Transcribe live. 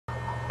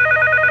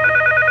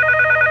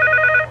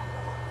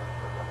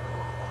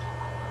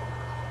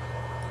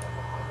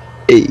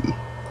Hey.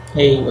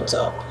 Hey, what's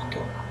up?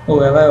 Okay. Oh,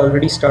 have I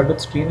already started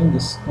streaming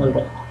this?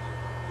 Alright.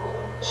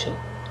 Shit.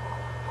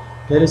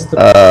 Where is the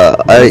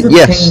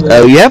Yes. thing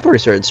where... You have already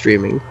started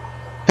streaming.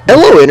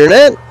 Hello,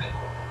 Internet!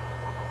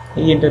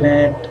 Hey,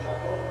 Internet.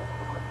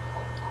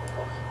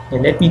 Yeah,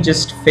 let me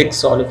just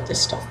fix all of this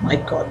stuff. My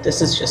god,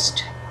 this is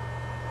just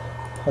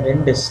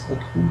horrendous.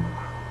 Like,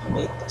 who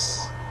made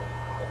this?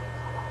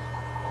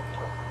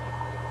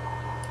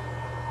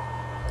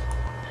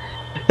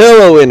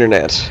 Hello,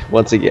 Internet,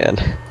 once again.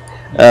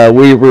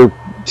 We were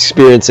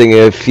experiencing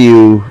a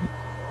few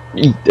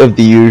of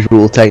the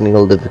usual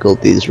technical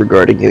difficulties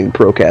regarding getting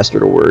Procaster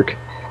to work.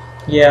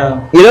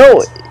 Yeah. You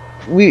know,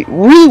 we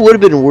really would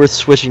have been worth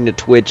switching to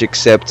Twitch,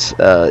 except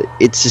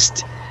it's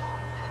just...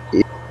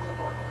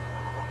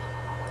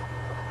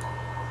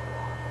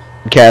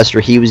 Caster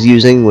he was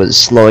using was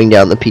slowing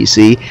down the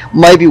PC.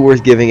 Might be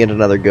worth giving it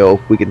another go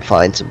if we can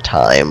find some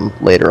time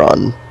later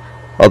on.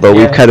 Although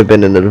we've kind of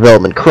been in a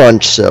development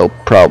crunch, so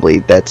probably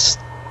that's,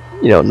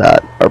 you know,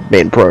 not our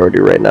main priority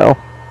right now.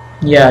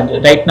 Yeah,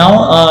 right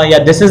now,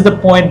 yeah, this is the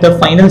point. The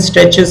final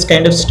stretch is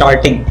kind of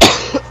starting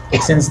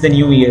since the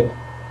new year.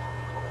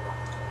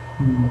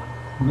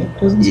 It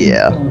doesn't seem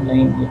to be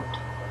online yet.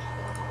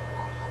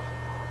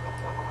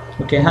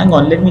 Okay, hang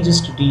on. Let me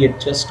just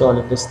readjust all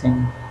of this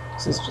thing.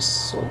 This is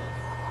just so...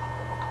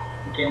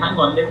 Okay, hang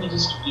on. Let me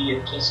just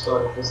readjust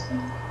all of this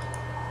thing.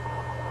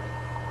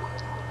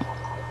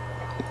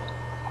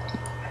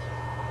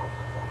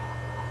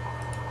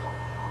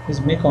 Is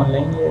Mick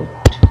online yet?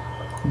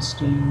 On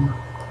Steam?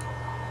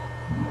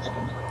 I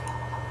don't know.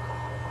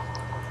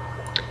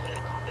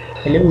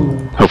 Hello.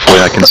 Hopefully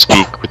I can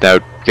speak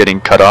without getting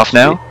cut off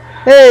now.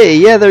 Hey,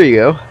 yeah, there you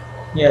go.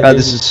 Yeah.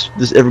 This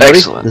is everybody.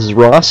 Excellent. This is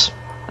Ross.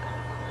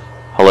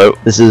 Hello.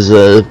 This is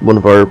one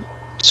of our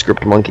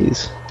script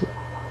monkeys.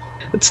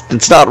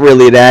 It's not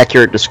really an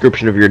accurate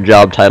description of your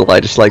job title. I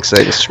just like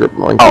saying script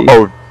monkey.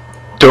 Oh,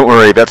 don't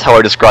worry. That's how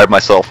I describe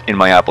myself in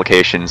my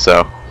application.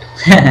 So.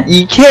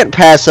 You can't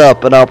pass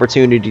up an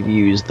opportunity to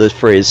use the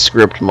phrase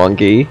script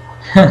monkey.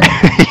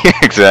 Yeah,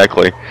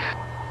 exactly.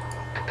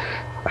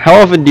 How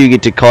often do you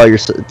get to call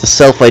yourself to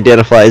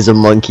self-identify as a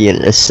monkey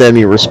in a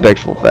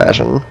semi-respectful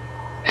fashion?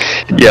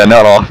 Yeah,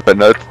 not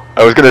often.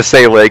 I was gonna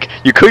say, like,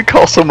 you could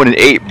call someone an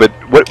ape, but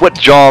what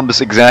jobs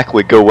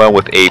exactly go well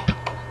with ape?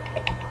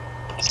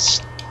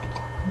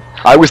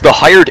 I was the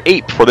hired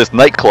ape for this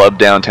nightclub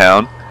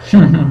downtown.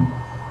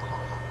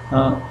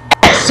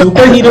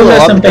 Superheroes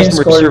are sometimes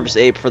customer called service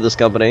ape for this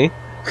company.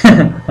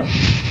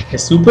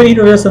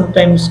 superheroes are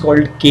sometimes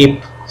called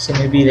cape, so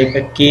maybe like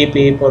a cape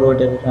ape or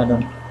whatever. I don't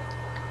know.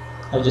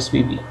 I'll just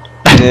be weird.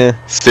 Yeah.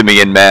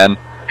 Simian man.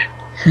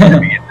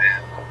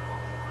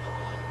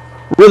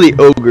 Really,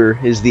 ogre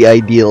is the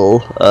ideal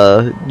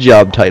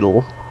job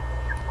title.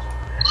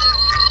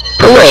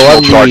 Hello,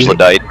 I'm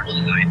troglodyte.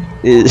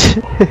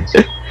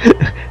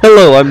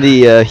 Hello, I'm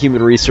the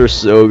human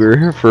resources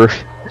ogre for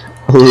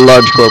a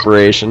large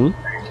corporation.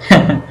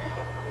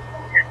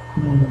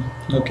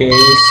 Okay,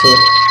 so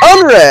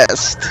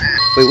Unrest!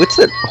 Wait, what's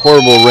that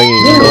horrible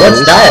ringing noise?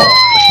 what's that?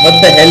 What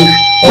the hell?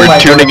 Oh We're my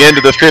tuning god.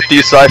 into the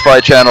 50s Sci-Fi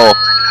Channel.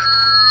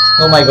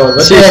 Oh my god,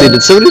 what Seriously, the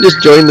did somebody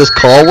just join this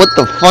call? What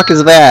the fuck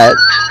is that?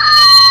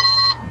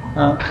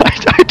 hell?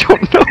 I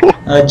don't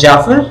know.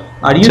 Jafar,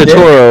 are you there?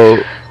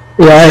 Totoro.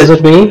 Yeah, is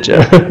it me?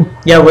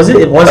 Yeah, was it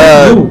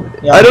you?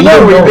 Yeah, I don't we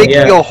know, were you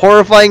making yeah. a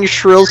horrifying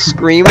shrill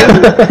scream?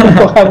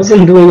 No, I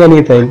wasn't doing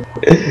anything.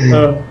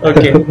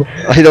 Okay.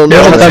 I don't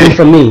know. It's coming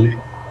from me.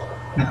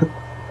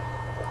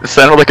 It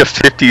sounded like a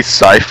 50s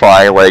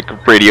sci-fi,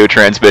 like, radio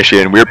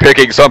transmission. We're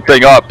picking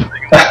something up.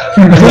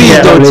 Please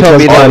Yeah, don't tell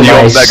me on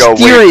that the Omega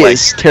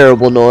mysterious,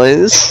 terrible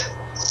noise.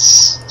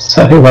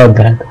 Sorry about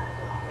that.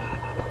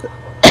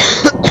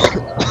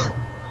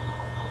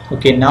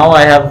 Okay, now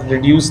I have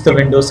reduced the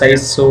window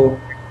size, so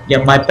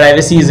yeah, my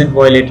privacy isn't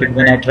violated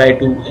when I try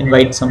to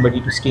invite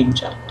somebody to Steam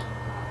chat.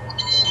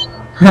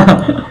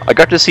 I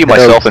got to see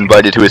myself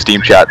invited to a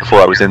Steam chat before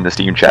I was in the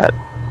Steam chat.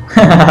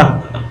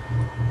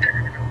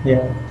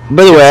 Yeah.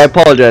 By the way, I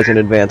apologize in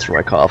advance for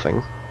my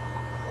coughing.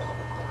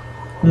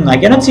 I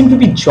cannot seem to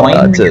be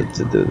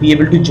be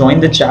able to join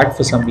the chat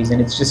for some reason.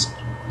 It's just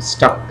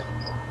stuck.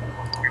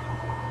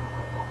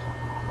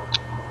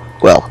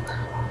 Well,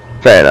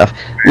 fair enough.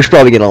 We should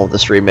probably get on with the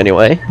stream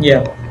anyway.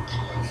 Yeah.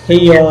 Hey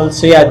y'all.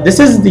 So yeah, this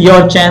is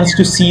your chance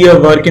to see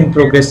your work in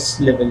progress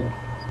level.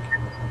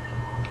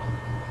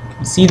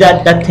 See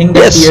that thing that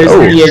Yes, clears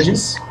the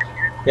edges?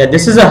 Yeah,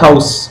 this is a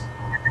house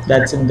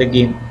that's in the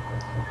game.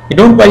 You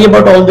don't worry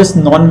about all this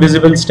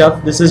non-visible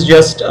stuff. This is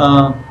just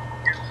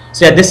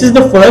so yeah, this is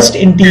the first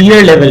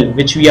interior level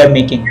which we are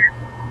making.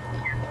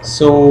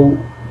 So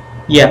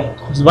yeah,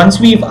 once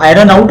we've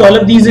ironed out all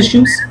of these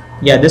issues,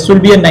 yeah, this will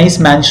be a nice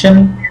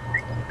mansion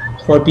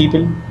for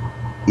people.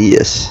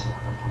 Yes.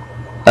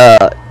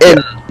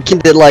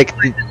 And like,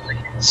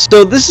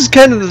 so this is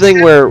kind of the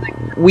thing where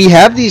we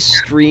have these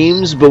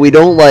streams, but we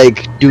don't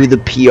like do the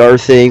PR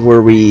thing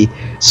where we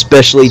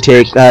specially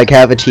take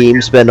have a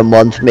team spend a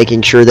month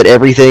making sure that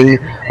everything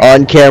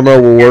on camera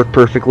will work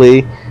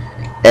perfectly.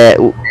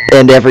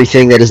 and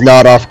everything that is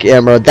not off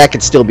camera, that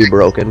could still be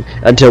broken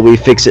until we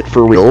fix it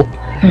for real.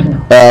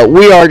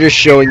 We are just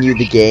showing you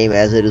the game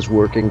as it is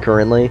working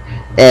currently,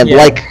 and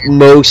like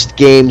most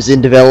games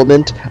in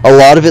development, a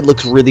lot of it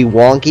looks really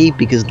wonky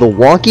because the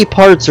wonky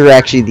parts are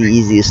actually the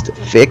easiest to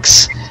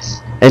fix,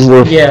 and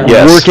we're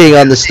working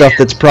on the stuff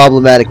that's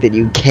problematic that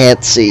you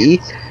can't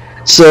see.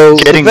 So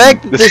Getting the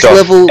fact that this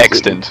level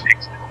extant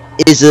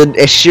is an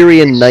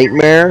Assyrian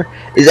nightmare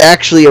is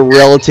actually a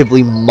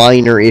relatively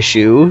minor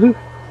issue.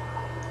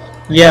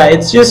 Yeah,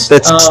 it's just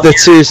that's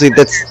seriously,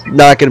 that's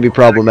not going to be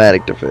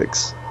problematic to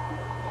fix.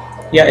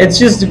 Yeah, it's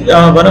just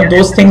one of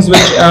those things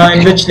which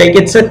in which like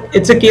it's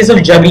a case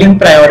of juggling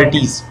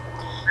priorities.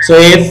 So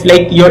if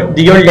like your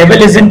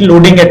level isn't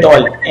loading at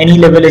all, any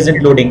level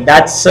isn't loading,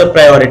 that's a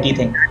priority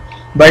thing.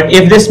 But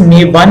if this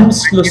one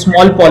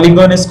small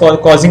polygon is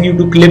causing you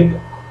to clip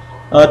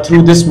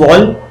through this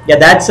wall, yeah,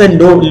 that's a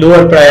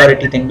lower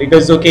priority thing,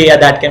 because okay, yeah,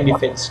 that can be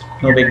fixed,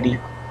 no big deal.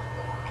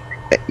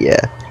 Yeah,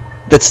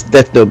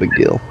 that's no big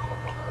deal.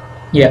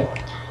 Yeah.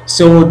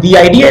 So the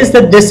idea is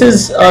that this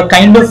is a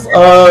kind of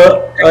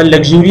a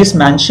luxurious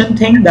mansion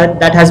thing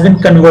that has been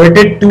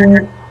converted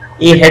to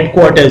a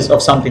headquarters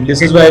of something.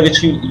 This is why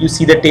which you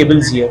see the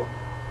tables here.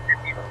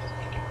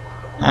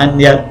 And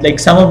yeah, like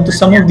some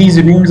of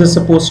these rooms are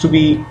supposed to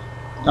be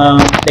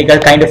like a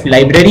kind of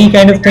library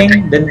kind of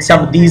thing. Then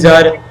some of these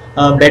are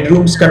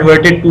bedrooms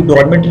converted to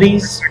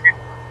dormitories.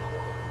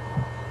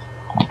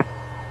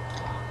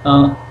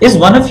 Is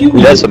one of you?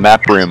 That's a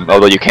map room,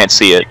 although you can't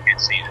see it.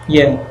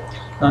 Yeah.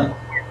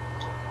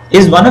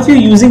 Is one of you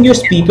using your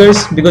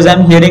speakers? Because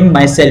I'm hearing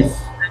myself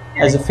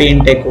as a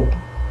faint echo.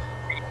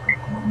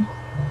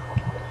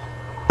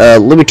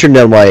 Let me turn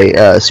down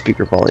my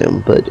speaker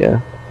volume, but yeah.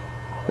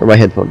 Or my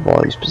headphone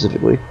volume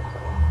specifically.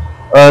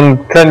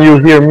 And can you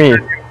hear me?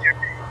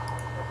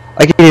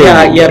 I can hear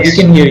you. Yeah, we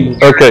can hear you.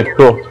 Okay,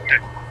 cool.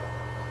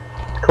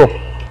 Cool.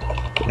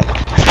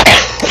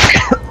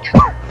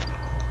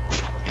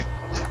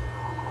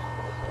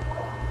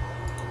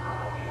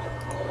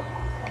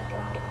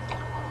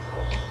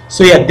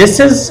 So yeah, this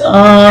is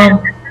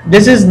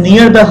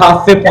near the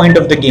halfway point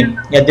of the game.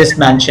 Yeah, this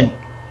mansion.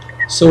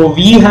 So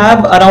we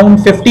have around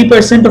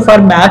 50% of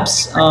our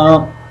maps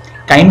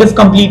kind of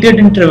completed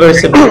and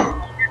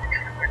traversable.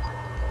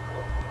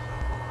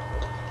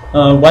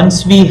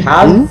 Once we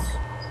have,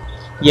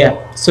 yeah.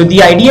 So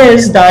the idea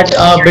is that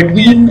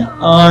between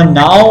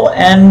now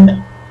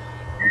and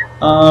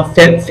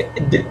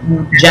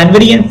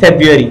January and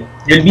February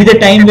will be the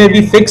time where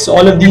we fix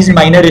all of these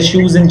minor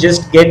issues and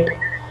just get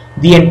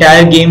the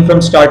entire game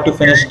from start to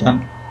finish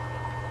done.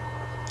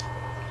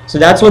 So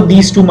that's what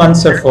these 2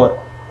 months are for.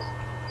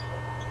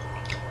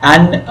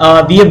 And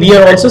we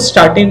are also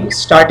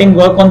starting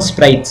work on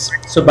sprites.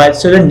 So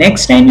the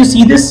next time you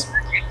see this,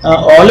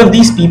 all of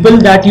these people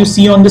that you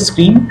see on the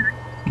screen,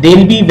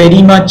 they'll be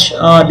very much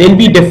they'll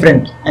be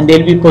different and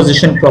they'll be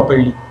positioned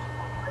properly.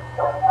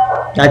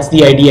 That's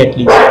the idea, at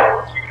least,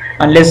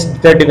 unless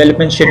the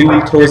development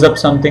schedule throws up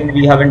something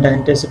we haven't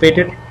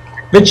anticipated,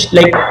 which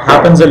like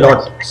happens a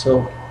lot.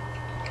 So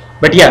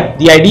but yeah,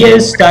 the idea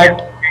is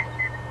that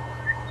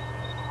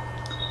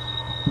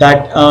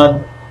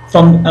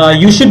from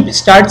you should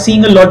start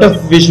seeing a lot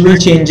of visual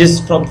changes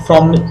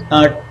from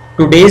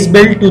today's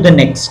build to the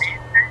next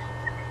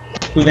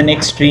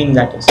stream,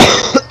 that is.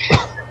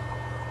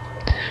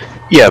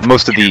 Yeah,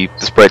 most of the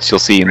sprites you'll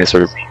see in this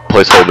are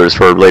placeholders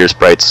for later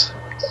sprites.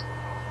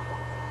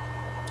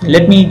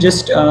 Let me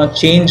just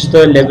change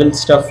the level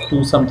stuff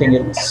to something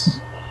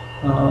else.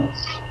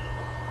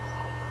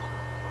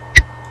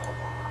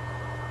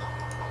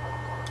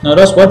 Now,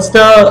 Ross, what's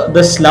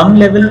the slum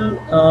level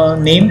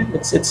name?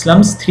 It's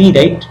slums 3,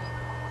 right?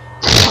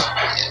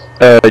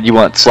 You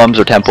want slums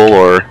or temple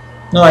or?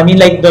 No, I mean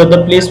like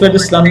the place where the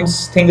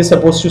slums thing is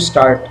supposed to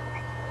start.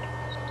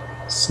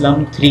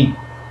 Slum 3.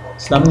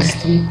 Slums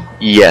 3?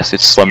 Yes,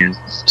 it's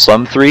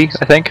slum 3,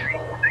 I think.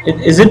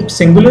 Is it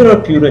singular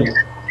or plural?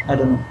 I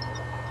don't know.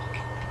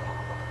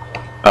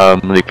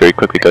 Let me very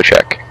quickly go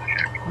check.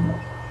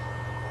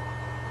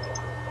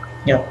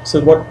 Yeah. So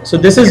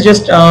this is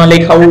just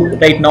like how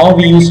right now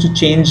we used to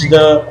change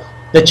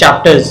the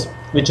chapters,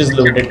 which is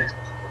loaded.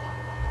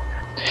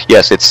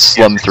 Yes, it's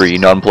slum 3,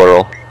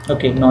 non-plural.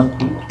 Okay,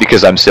 non-plural.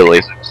 Because I'm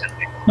silly.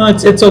 No,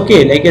 it's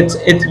okay. Like it's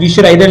we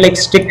should either like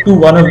stick to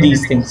one of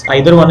these things.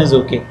 Either one is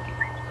okay.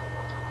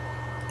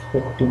 Go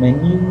to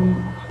menu.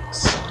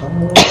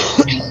 Start.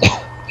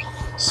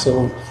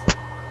 So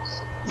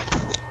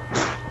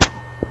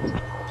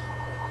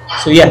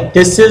yeah,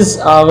 this is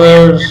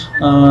our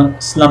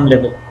slum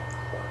level.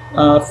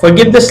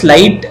 Forgive the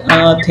slight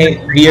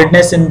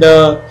weirdness in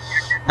the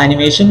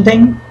animation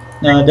thing.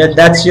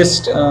 That's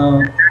just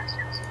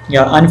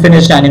yeah,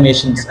 unfinished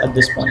animations at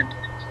this point.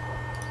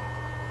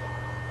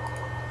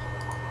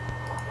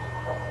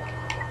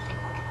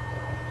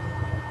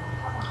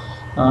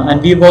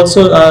 And we've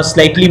also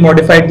slightly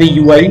modified the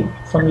UI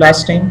from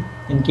last time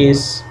in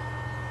case.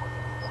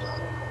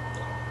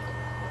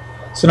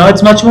 So now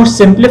it's much more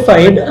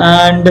simplified,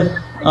 and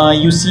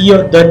you see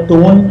the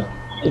tone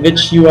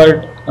which you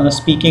are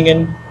speaking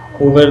in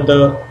over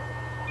the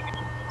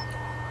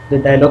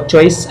dialogue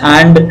choice,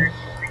 and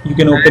you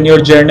can open your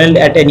journal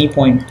at any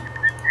point.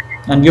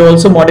 And we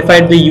also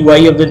modified the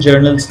UI of the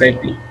journal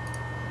slightly.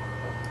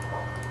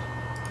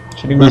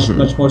 Should be much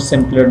more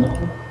simpler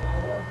now.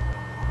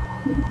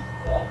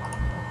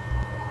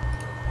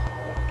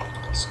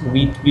 So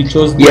we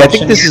chose the Yeah, I option.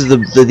 think this is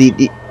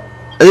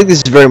I think this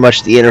is very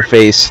much the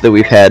interface that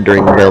we've had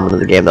during the development of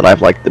the game that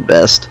I've liked the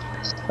best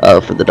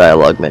for the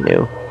dialogue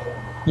menu.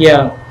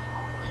 Yeah,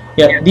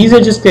 these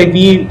are just like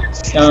the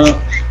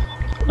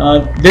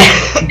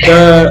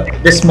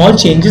small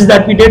changes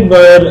that we did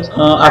were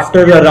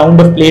after a round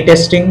of play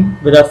testing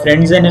with our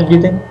friends and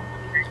everything.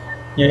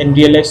 Yeah, in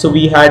real life. So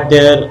we had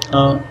there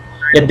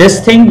this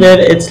thing where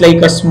it's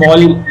like a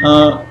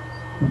small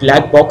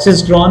black box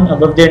is drawn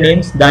above their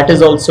names. That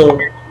is also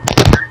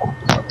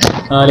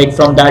like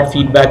from that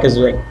feedback as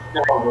well.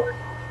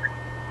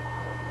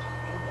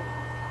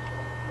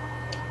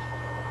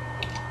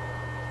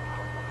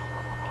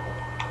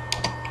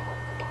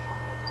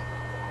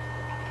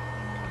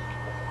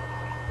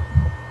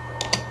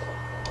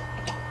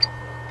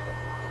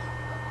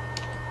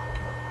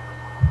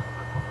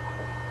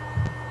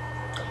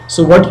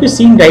 So what you're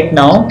seeing right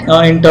now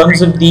in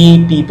terms of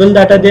the people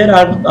that are there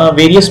are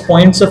various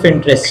points of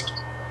interest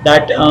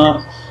that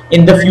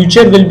in the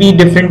future will be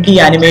differently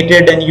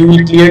animated, and you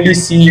will clearly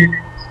see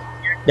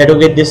that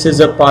okay, this is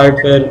a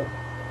part where,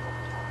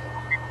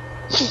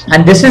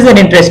 and this is an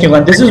interesting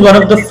one. This is one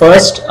of the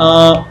first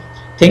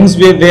things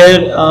where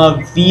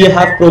we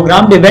have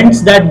programmed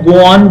events that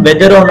go on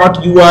whether or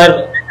not you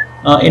are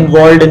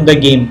involved in the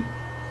game,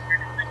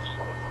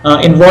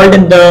 involved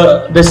in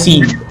the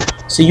scene.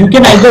 So you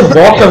can either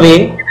walk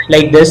away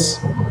like this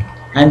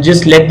and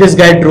just let this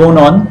guy drone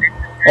on,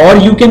 or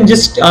you can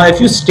just if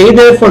you stay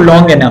there for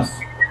long enough,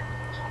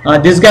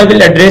 this guy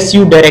will address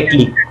you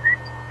directly.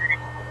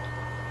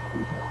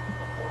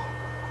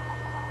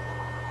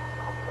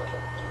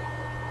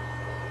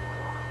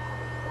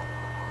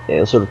 Yeah,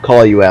 it'll sort of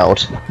call you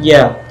out.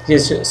 Yeah,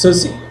 yes.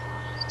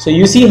 So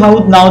you see how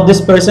now this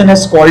person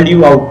has called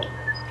you out.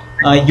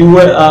 You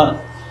were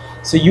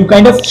so you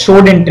kind of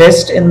showed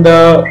interest in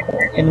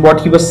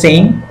what he was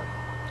saying,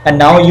 and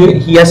now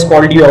he has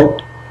called you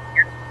out.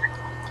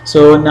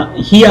 So now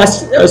he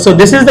has. So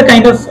this is the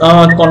kind of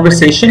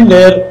conversation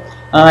where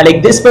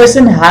like this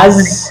person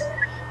has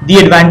the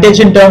advantage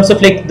in terms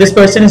of like this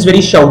person is very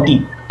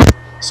shouty.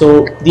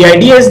 So the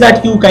idea is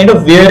that you kind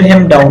of wear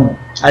him down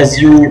as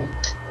you.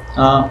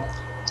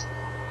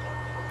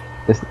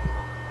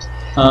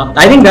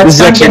 I think that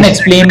Stan can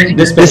explain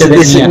this better than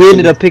me. We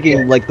ended up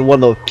picking like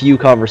one of the few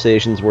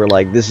conversations where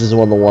like this is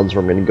one of the ones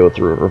where I'm going to go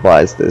through and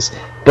revise this.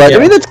 But Yeah. I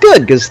mean that's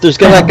good because there's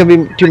not going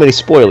to be too many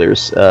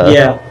spoilers.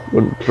 For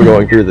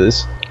going through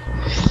this.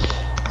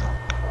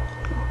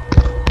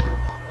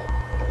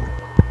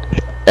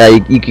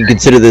 You can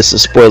consider this a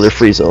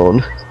spoiler-free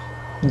zone.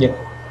 Yeah.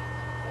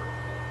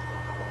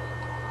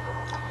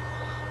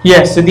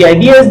 Yeah. So the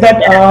idea is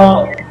that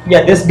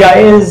this guy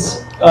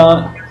is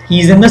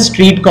he's in the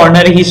street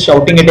corner. He's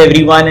shouting at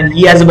everyone, and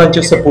he has a bunch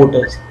of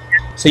supporters.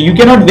 So you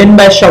cannot win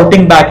by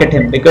shouting back at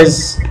him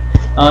because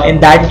in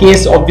that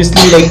case,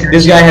 obviously, like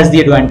this guy has the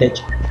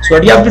advantage. So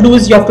what you have to do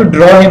is you have to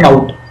draw him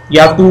out.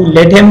 You have to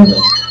let him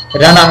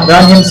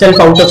run himself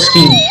out of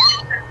steam.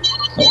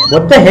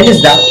 What the hell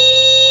is that?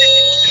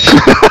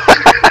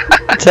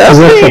 Is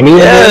it for me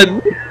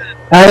again?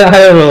 I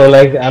don't know,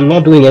 like, I'm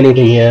not doing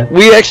anything here.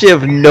 We actually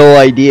have no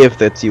idea if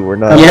that's you or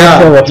not. I'm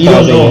not sure what's we don't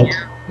causing know. it.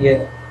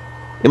 Yeah.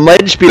 It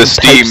might just be The the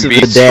types steam of the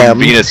beats dam. from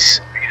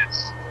Venus.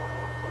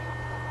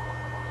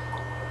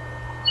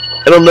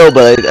 I don't know,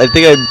 but I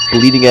think I'm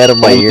bleeding out of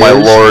my ears. My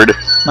lord.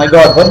 My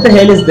God, what the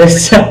hell is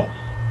this?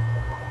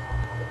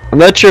 I'm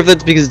not sure if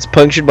that's because it's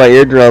punctured by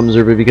eardrums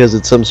or because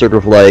it's some sort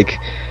of like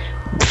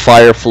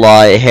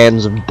Firefly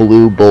hands of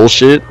blue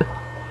bullshit.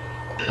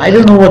 I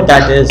don't know what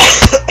that is.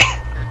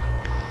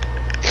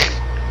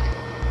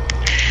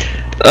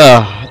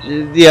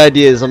 The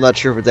idea is I'm not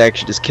sure if it's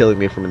actually just killing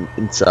me from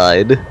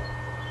inside.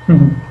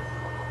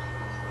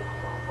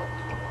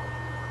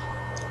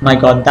 My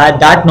God,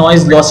 that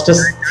noise lost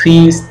us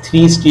three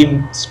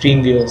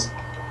stream viewers.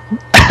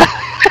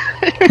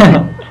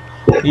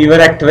 We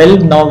were at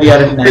 12, now we are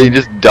at He 9.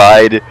 just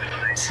died.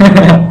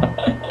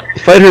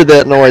 If I'd heard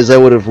that noise, I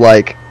would have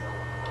like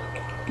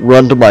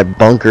run to my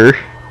bunker.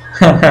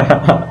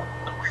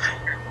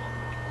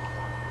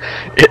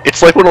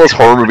 It's like one of those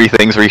horror movie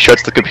things where he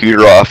shuts the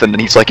computer off and then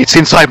he's like, "It's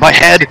inside my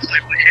head."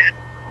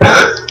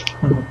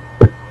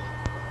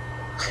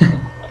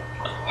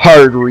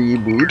 Hard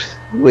reboot.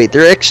 Wait,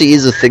 there actually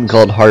is a thing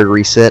called hard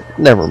reset.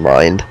 Never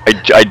mind.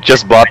 I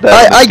just bought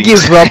that. I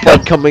give up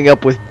on coming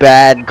up with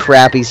bad,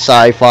 crappy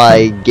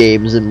sci-fi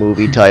games and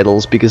movie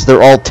titles because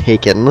they're all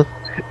taken.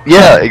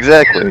 Yeah,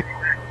 exactly.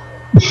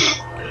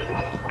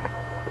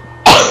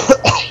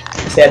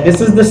 So yeah,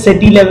 this is the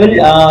city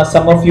level.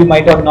 Some of you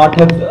might have not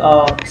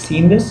have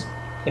seen this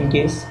in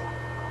case.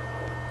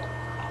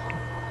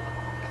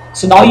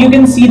 So now you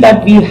can see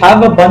that we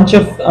have a bunch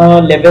of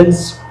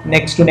levels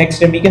next to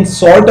next, and we can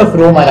sort of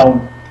roam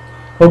around.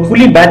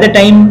 hopefully by the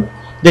time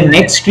the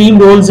next stream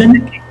rolls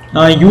in,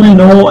 you'll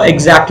know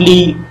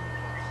exactly.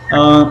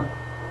 You'll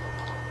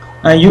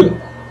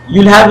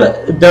have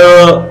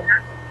the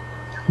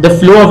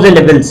flow of the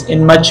levels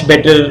in much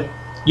better.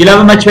 You'll have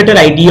a much better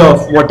idea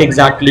of what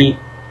exactly,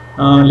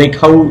 like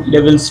how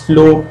levels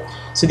flow.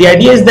 So the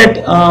idea is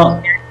that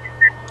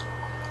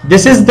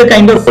this is the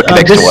kind of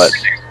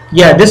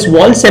this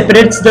wall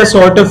separates the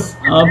sort of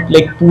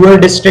like poor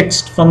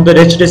districts from the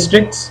rich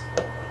districts.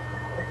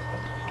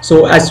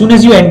 So as soon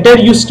as you enter,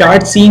 you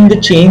start seeing the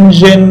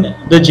change in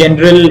the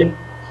general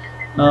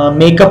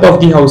makeup of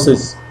the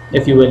houses,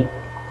 if you will.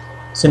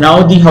 So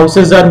now the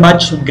houses are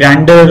much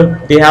grander.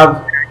 They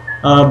have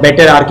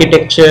better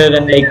architecture,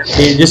 and like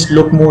they just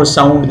look more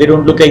sound. They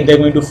don't look like they're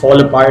going to fall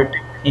apart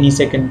any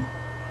second.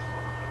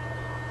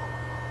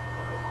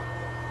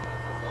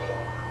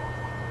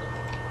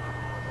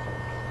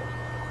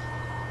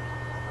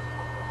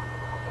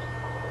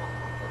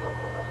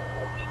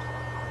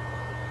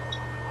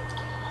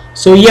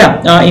 So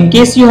yeah, in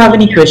case you have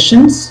any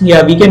questions,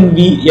 yeah,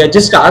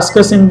 just ask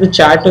us in the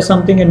chat or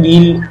something, and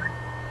we'll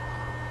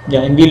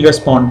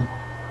respond.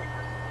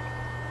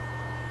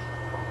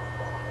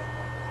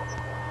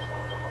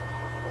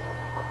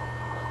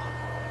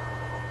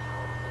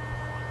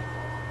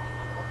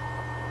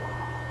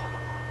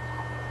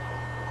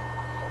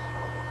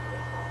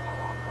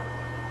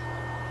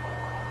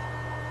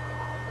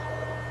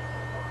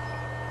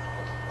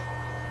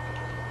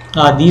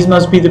 These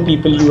must be the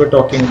people you were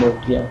talking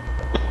about, yeah.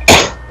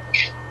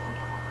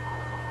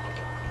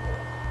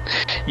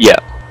 Yeah.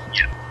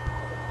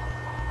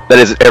 That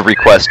is every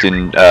quest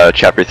in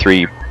Chapter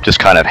 3, just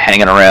kind of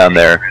hanging around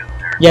there.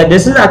 Yeah,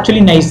 this is actually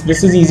nice.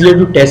 This is easier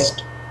to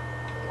test.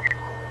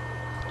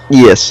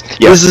 Yes.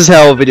 This is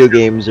how video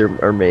games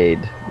are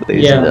made,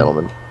 ladies and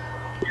gentlemen.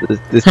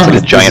 This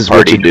is giant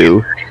party. What you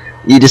do.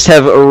 You just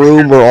have a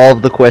room where all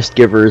of the quest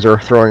givers are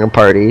throwing a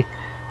party,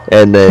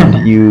 and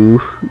then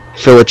you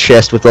fill a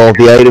chest with all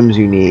the items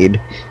you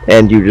need,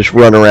 and you just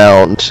run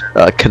around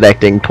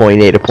connecting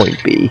point A to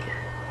point B.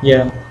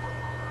 Yeah.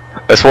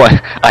 That's why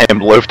I am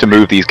loath to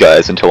move these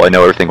guys until I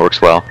know everything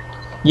works well.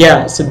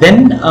 Yeah, so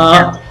then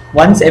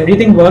once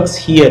everything works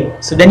here,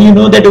 so then you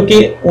know that,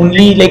 okay,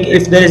 only like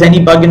if there is any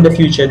bug in the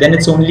future, then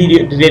it's only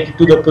related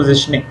to the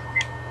positioning,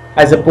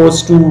 as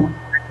opposed to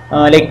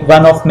like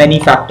one of many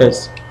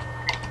factors.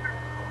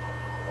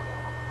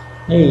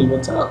 Hey,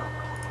 what's up?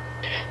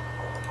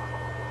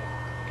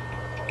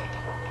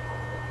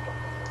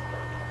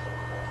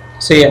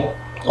 So yeah,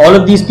 all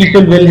of these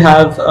people will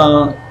have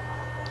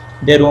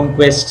their own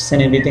quests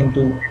and everything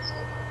too.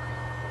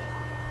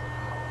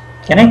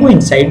 Can I go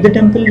inside the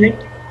temple yet?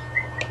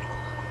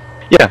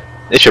 Yeah,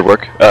 it should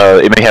work.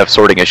 It may have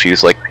sorting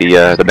issues like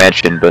the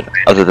mansion, but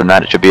other than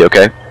that, it should be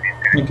okay.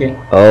 Okay.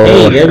 Oh,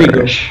 hey, there we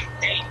go.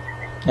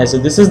 Yeah, so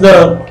this is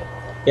the...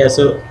 Yeah,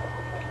 so...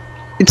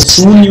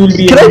 soon you will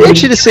be... Can I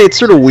actually just say it's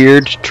sort of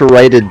weird to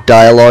write a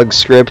dialogue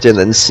script and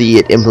then see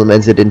it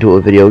implemented into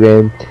a video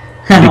game?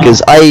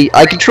 Because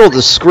I control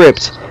the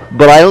script,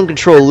 but I don't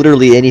control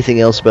literally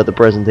anything else about the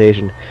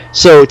presentation.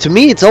 So to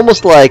me, it's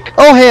almost like,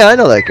 oh hey, I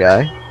know that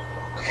guy.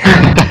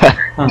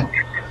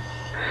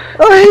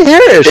 Oh hey,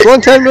 Harris,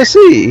 long time no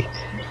see.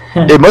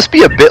 It must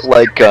be a bit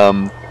like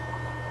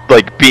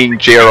being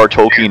J.R.R.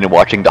 Tolkien and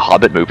watching the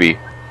Hobbit movie.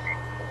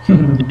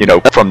 You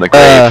know, from the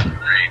grave.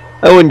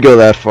 I wouldn't go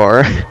that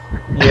far.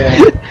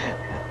 Yeah.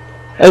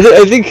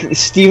 I think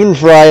Stephen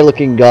Fry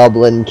looking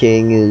Goblin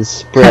King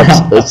is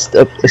perhaps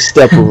a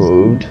step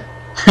removed.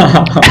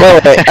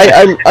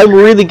 I'm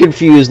really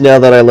confused now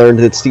that I learned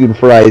that Stephen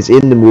Fry is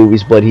in the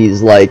movies, but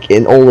he's like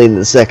only in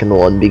the second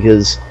one,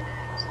 because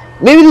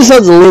maybe this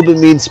sounds a little bit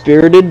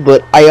mean-spirited,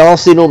 but I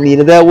also don't mean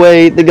it that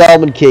way. The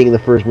Goblin King in the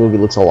first movie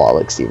looks a lot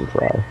like Stephen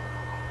Fry.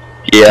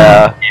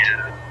 Yeah.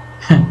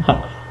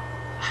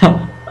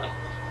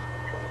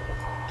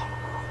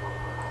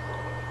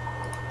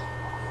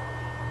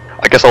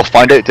 I guess I'll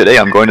find out today.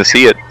 I'm going to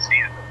see it.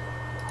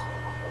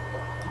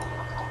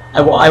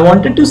 I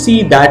wanted to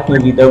see that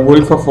movie, The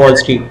Wolf of Wall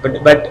Street,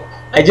 but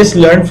I just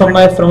learned from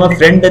a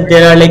friend that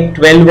there are like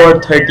 12 or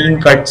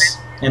 13 cuts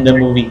in the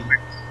movie.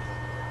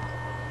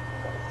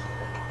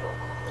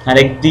 And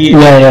like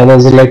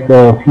there's like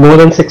more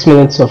than 6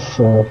 minutes of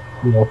that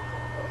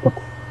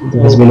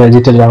has been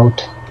edited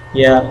out.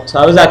 Yeah, so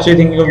I was actually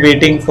thinking of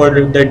waiting for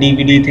the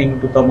DVD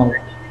thing to come out.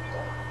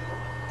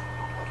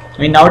 I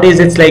mean, nowadays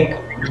it's like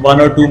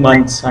 1 or 2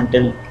 months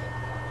until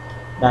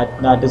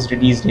that is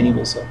released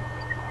anyway. So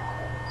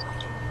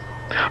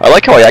I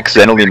like how I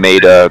accidentally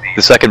made the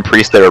second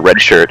priest there a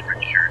red shirt.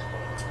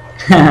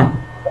 Yeah,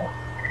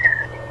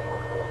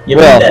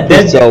 well,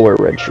 priests all wear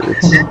red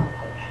shirts.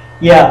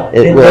 Yeah,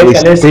 well, at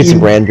least priests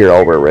and Randbeer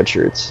all wear red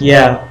shirts.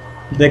 Yeah,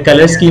 the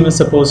color scheme is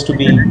supposed to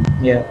be,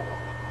 yeah.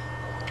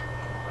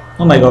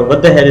 Oh my god,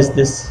 what the hell is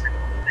this?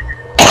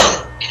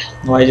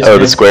 No,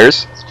 the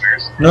squares?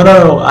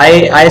 No.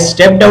 I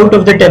stepped out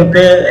of the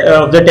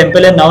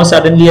temple and now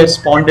suddenly I've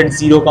spawned at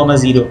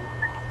 0,0.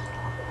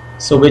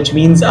 So which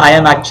means I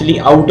am actually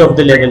out of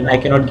the level. I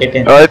cannot get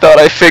in. Oh, I thought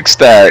I fixed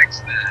that.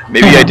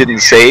 Maybe I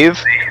didn't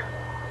save?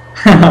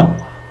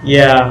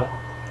 Yeah.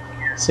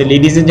 So,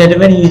 ladies and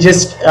gentlemen, you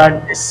just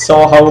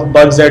saw how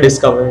bugs are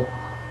discovered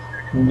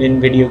in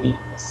video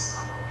games.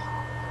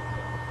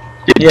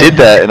 It did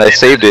that, and I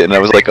saved it, and I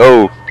was like,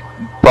 "Oh,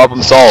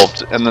 problem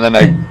solved." And then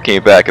I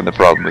came back, and the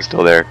problem was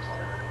still there.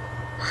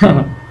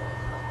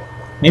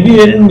 Maybe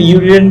you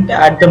didn't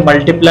add the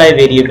multiply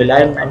variable.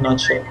 I'm not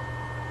sure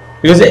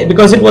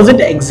because it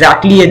wasn't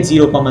exactly at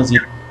 0,0.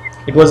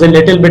 It was a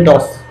little bit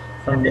off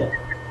from there.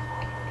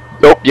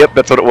 Nope. Yep,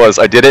 that's what it was.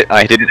 I did it.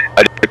 I didn't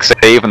click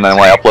save, and then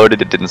when I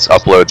uploaded, it didn't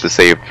upload the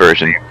saved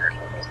version.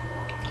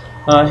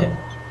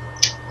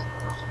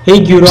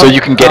 Hey, Guru. So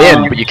you can get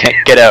in, but you can't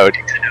get out.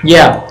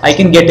 Yeah, I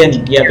can get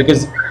in. Yeah,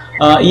 because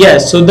yeah.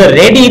 So the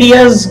red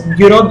areas,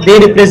 they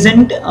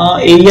represent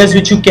areas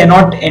which you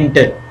cannot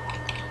enter.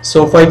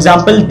 So, for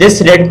example,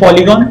 this red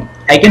polygon,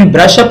 I can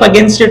brush up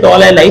against it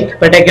all I like,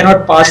 but I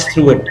cannot pass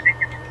through it.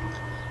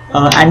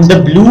 And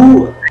the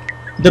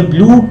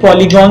blue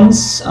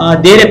polygons,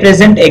 they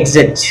represent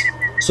exits.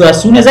 So, as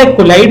soon as I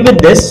collide with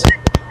this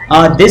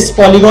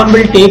polygon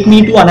will take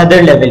me to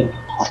another level.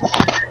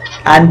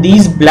 And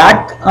these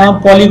black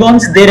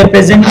polygons, they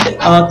represent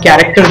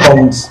character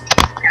bounds.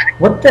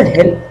 What the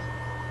hell?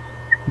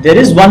 There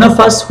is one of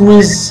us who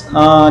is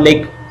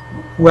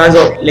who has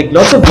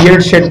lots of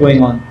weird shit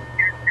going on.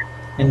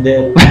 In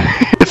there.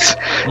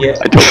 Yeah.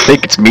 I don't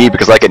think it's me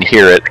because I can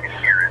hear it.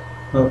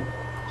 Oh.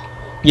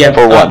 Yeah.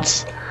 For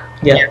once.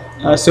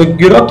 Yeah. So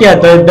Gurok, yeah,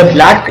 the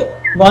black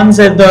ones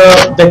are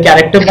the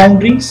character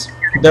boundaries.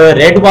 The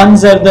red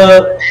ones are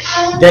the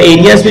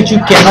areas which you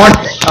cannot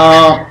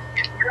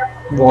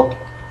walk.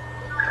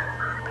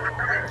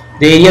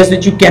 The areas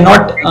which you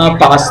cannot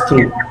pass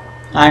through,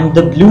 and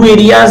the blue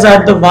areas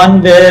are the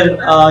one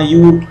where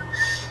you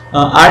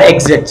are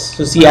exits.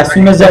 So see, as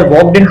soon as I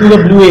walked into the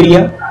blue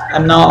area,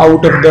 I'm now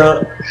out of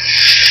the.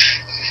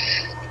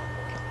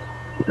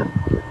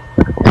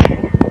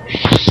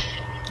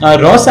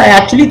 Ross, I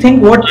actually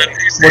think what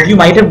you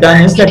might have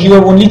done is that you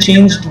have only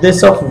changed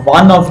this of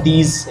one of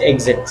these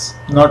exits,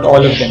 not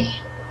all of them.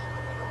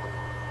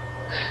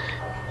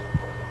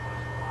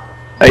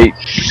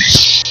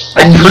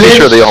 I'm pretty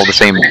sure they all the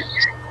same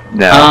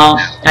now.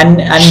 And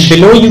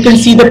below you can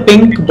see the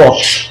pink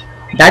box.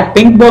 That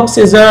pink box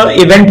is a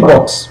event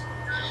box.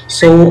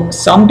 So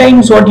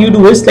sometimes what you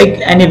do is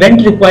an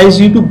event requires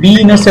you to be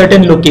in a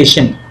certain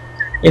location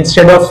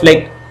instead of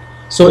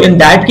so in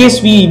that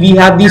case we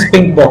have these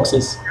pink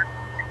boxes.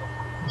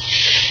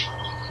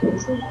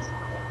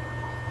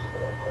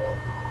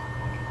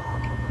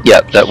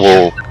 Yeah, that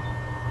will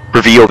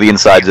reveal the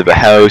insides of a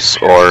house,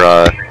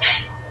 or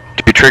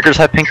do triggers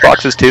have pink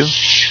boxes too?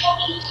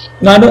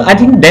 No, I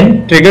think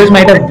then triggers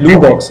might have blue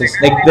boxes,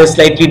 like the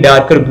slightly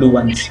darker blue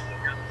ones.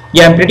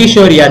 Yeah, I'm pretty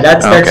sure. Yeah,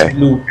 that's Okay.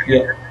 blue.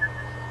 Yeah.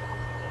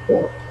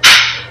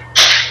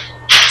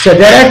 So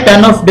there are a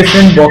ton of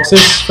different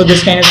boxes for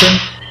this kind of thing.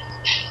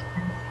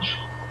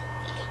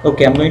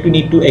 Okay, I'm going to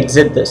need to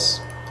exit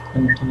this.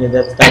 And yeah,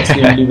 that's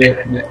the only way.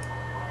 Yeah.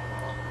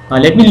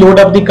 Let me load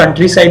up the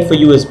countryside for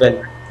you as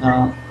well.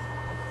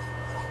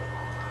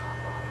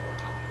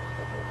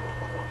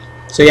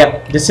 So yeah,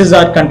 this is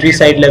our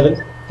countryside level.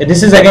 Yeah,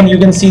 this is again, you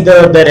can see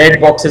the red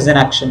boxes in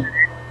action.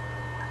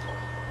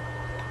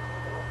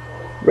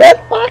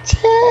 Red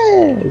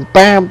boxes!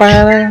 Bam,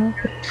 bam.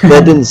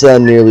 That didn't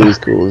sound nearly as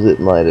cool as it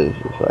might have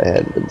if I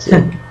hadn't been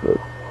sick. But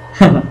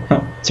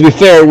to be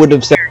fair, it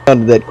wouldn't have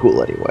sounded that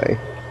cool anyway.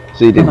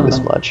 So you didn't miss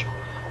much.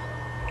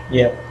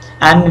 Yeah,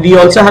 and we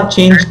also have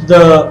changed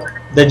the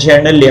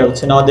journal layout.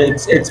 So now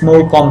it's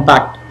more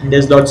compact and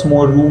there's lots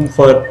more room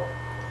for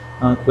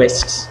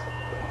quests.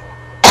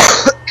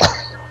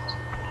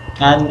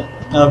 And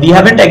we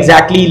haven't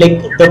exactly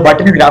the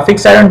button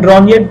graphics aren't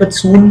drawn yet, but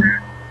soon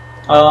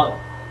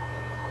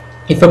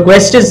if a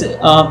quest is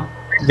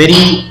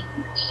very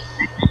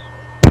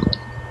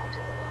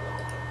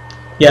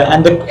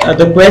and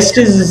the quest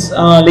is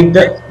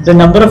the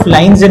number of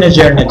lines in a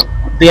journal,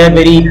 they are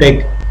very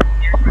big,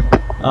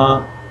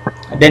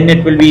 then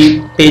it will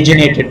be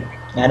paginated.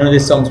 I know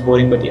this sounds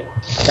boring, but yeah,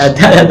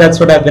 that's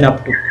what I've been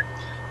up to.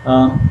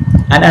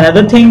 And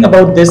another thing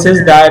about this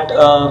is that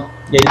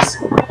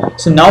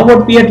so now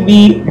what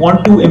we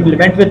want to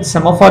implement with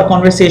some of our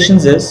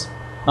conversations is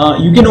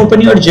you can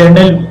open your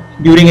journal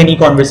during any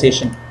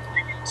conversation.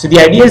 So the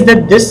idea is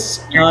that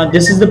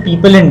this is the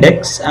people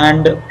index,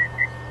 and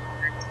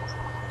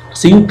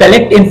so you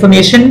collect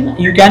information.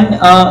 You can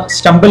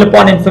stumble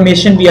upon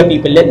information via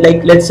people.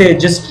 Let's say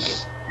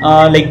just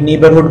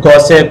neighborhood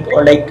gossip,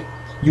 or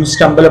you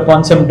stumble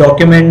upon some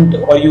document,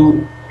 or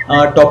you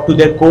talk to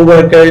their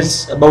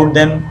co-workers about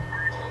them.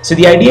 So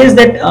the idea is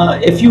that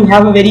if you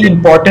have a very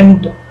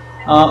important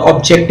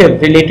objective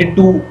related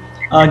to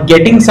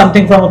getting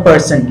something from a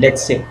person,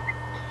 let's say,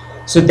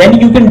 so then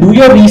you can do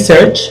your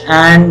research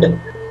and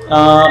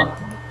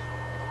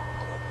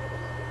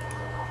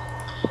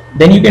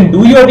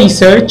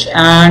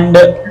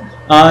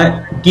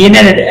gain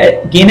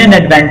an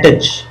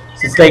advantage.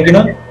 So it's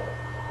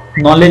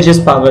knowledge is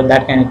power,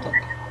 that kind of thing.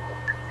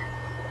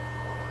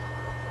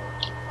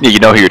 Yeah, you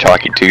know who you're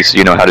talking to, so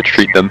you know how to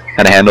treat them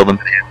and handle them.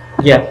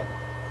 Yeah,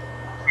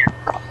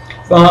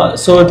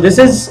 So this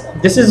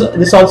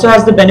also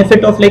has the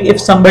benefit of like if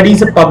somebody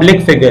is a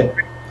public figure,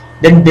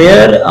 then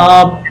their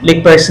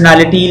like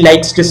personality,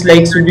 likes,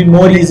 dislikes will be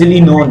more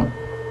easily known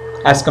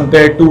as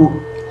compared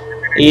to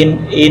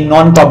a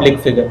non-public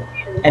figure.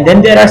 And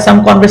then there are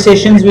some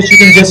conversations which you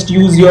can just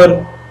use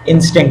your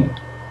instinct.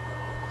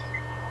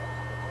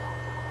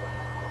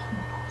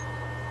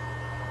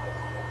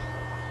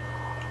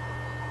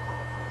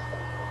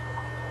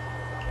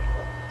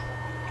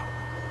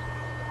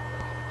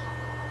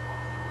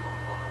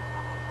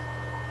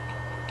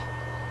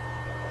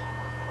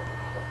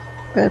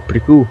 Yeah,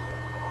 pretty cool.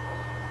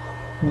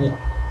 Yeah.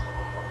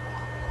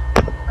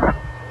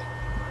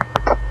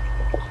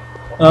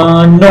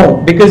 No,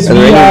 because Are we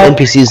there are any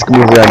NPCs can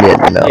move around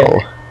yet? No.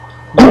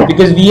 Yeah.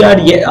 Because we are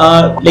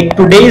like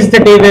today is the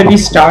day where we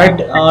start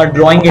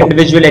drawing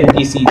individual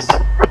NPCs.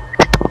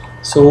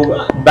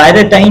 So by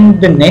the time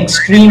the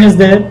next stream is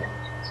there,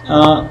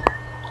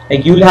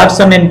 like you'll have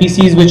some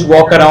NPCs which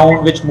walk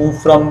around, which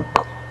move from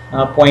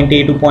point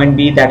A to point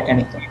B, that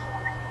kind of thing.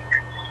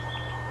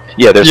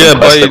 Yeah, there's some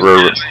quests that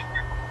were.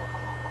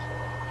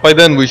 By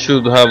then we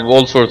should have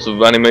all sorts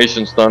of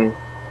animations done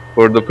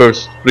for the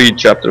first 3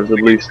 chapters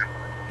at least.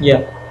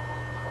 Yeah.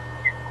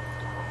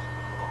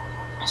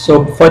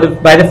 So by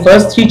the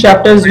first 3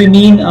 chapters we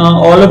mean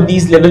all of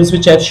these levels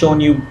which I've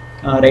shown you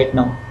right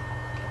now.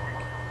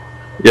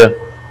 Yeah.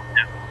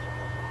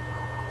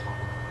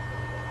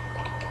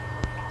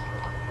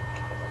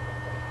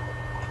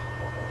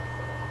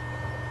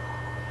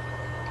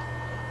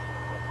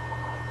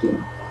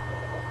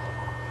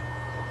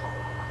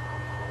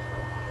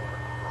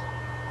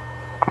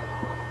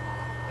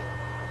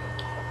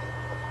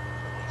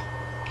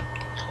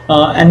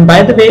 And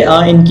by the way,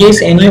 in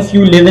case any of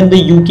you live in the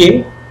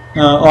UK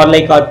or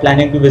like are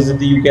planning to visit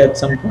the UK at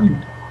some point,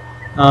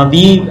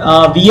 we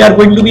are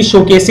going to be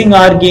showcasing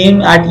our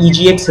game at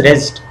EGX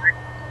Rest.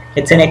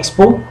 It's an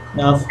expo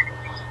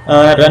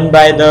run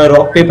by the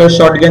Rock Paper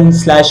Shotgun /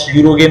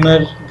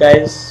 Eurogamer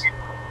guys.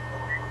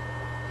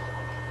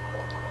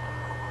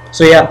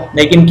 So yeah,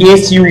 like in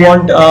case you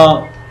want,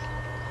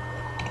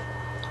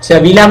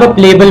 so we'll have a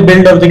playable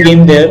build of the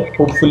game there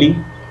hopefully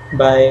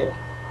by.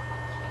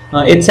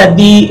 It's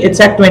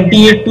at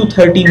 28 to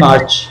 30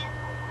 March.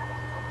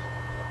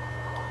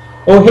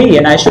 Oh hey,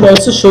 and I should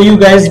also show you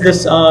guys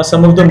this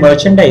some of the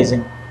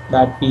merchandising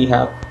that we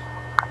have.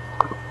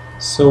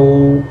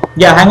 So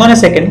yeah, hang on a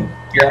second.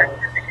 Yeah,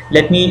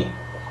 let me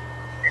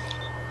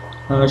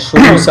show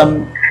you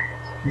some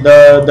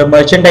the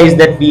merchandise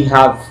that we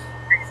have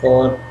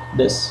for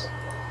this.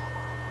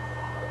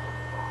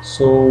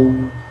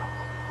 So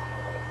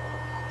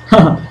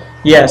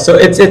yeah, so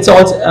it's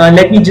also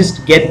let me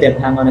just get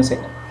them. Hang on a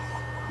second.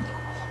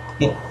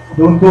 Yeah,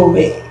 don't go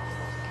away.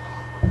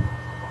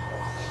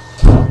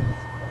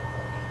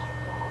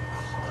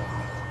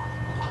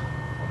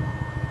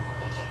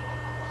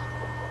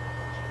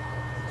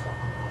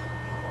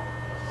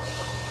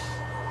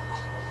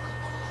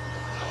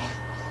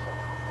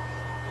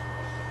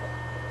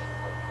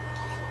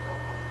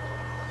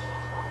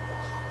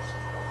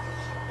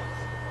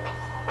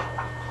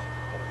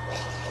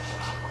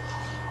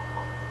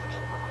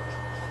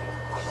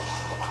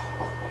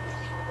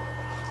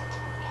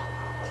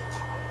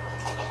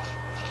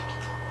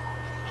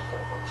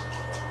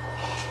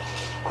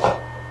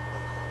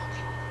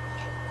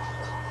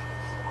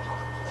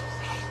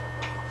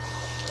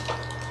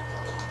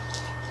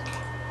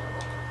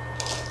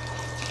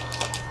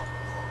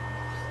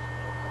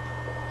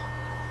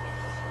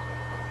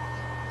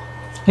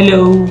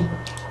 Hello.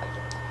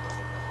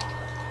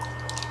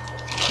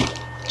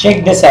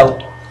 Check this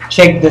out.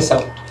 Check this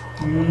out.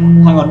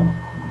 Hang on.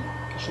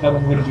 Should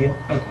have moved here.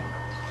 Okay.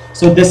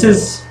 So this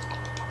is.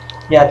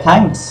 Yeah.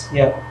 Thanks.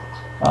 Yeah.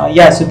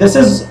 Yeah. So this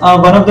is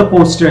one of the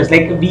posters.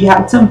 Like we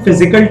had some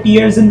physical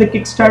tiers in the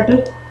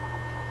Kickstarter.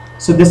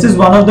 So this is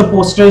one of the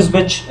posters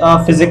which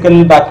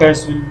physical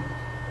backers will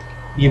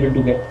be able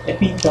to get. Let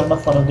me turn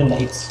off one of the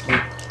lights.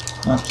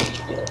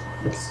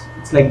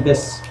 It's like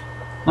this.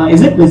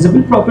 Is it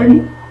visible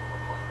properly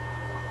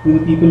to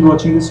the people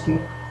watching the stream?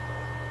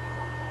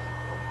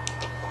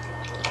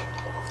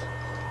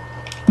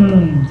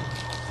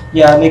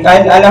 Yeah, like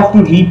I'll have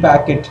to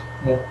repack it.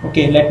 Yeah.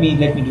 Okay, let me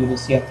do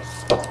this. Yeah.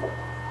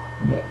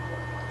 Yeah.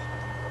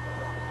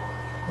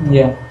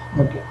 Yeah.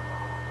 Okay.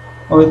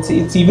 Oh,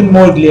 it's even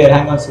more glare.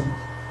 Hang on a second.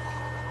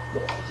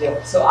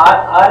 Yeah. So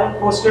our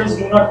posters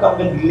do not come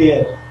with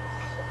glare.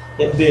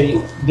 Yeah, there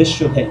you. This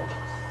should help.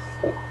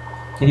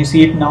 Can you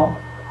see it now?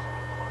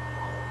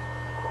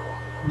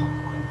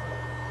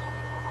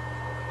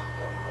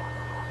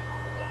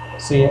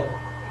 So yeah,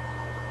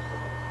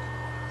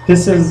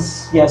 this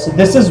is So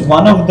this is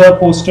one of the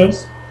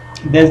posters.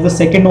 There's the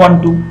second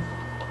one too.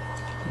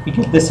 We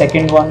get the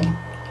second one.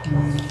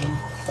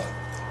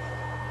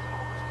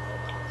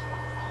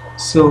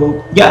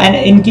 So yeah, and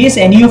in case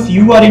any of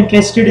you are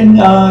interested in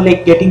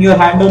like getting your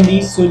hand on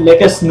these, so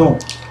let us know,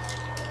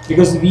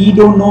 because we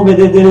don't know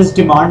whether there is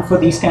demand for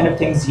these kind of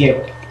things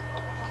yet.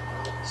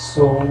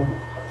 So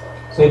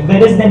if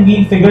there is, then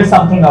we'll figure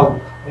something out.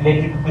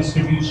 related to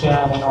distribution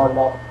and all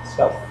that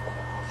stuff.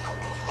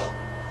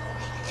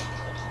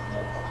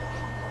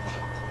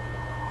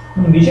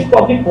 We should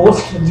probably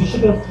post. We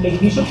should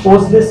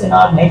post this in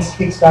our next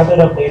Kickstarter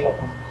update. I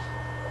think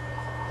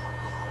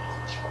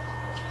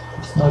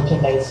it's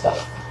merchandise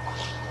stuff.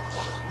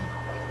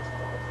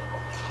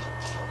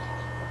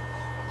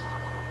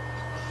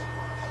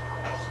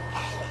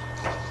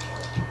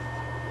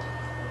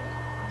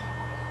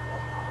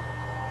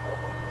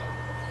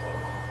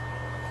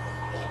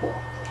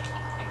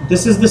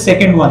 This is the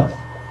second one,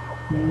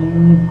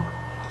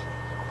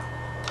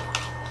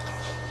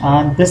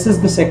 and this is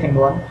the second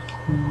one.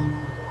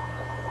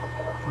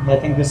 I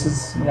think this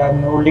is,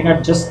 I'm holding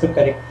at just the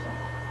correct.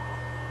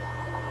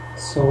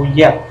 So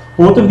yeah,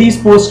 both of these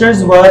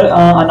posters were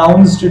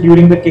announced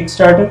during the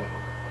Kickstarter,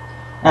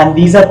 and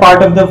these are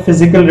part of the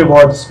physical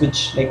rewards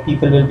which like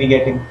people will be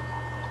getting.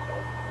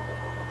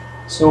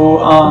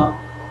 So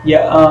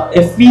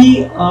if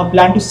we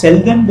plan to sell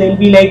them, they'll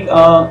be like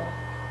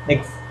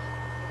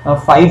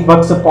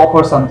 $5 a pop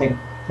or something.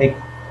 Like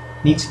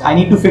I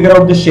need to figure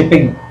out the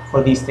shipping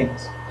for these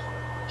things.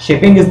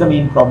 Shipping is the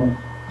main problem,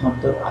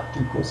 not the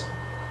actual poster.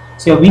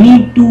 So yeah, we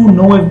need to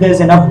know if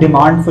there's enough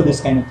demand for this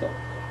kind of thing.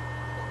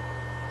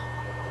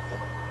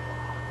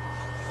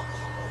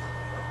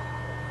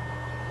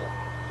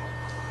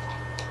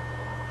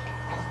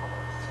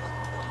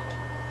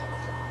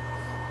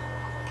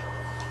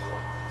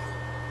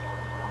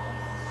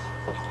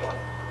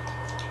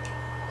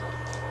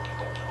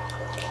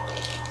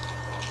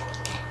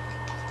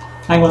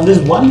 Hang on, there's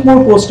one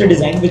more poster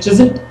design which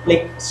isn't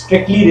like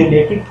strictly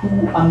related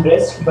to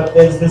Unrest, but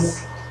there's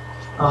this.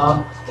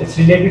 It's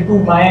related to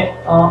my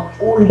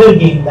older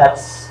game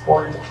that's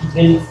called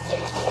Build.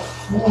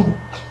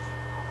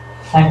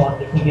 Hang on,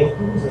 let me get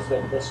those as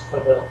well, just for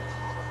the.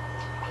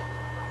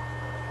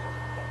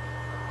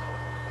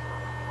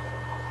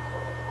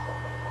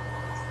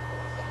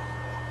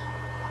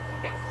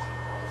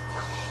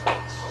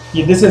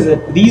 Yeah, this is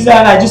it. These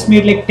are, I just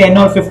made like 10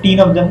 or 15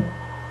 of them.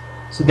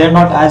 So they're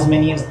not as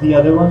many as the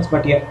other ones,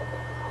 but yeah,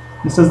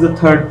 this is the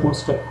third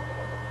poster.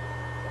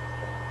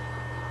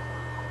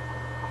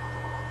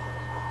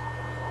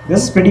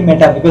 This is pretty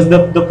meta because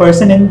the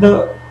person in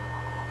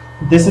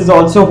this is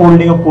also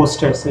holding a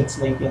poster, so it's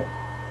like yeah,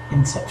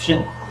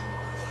 Inception.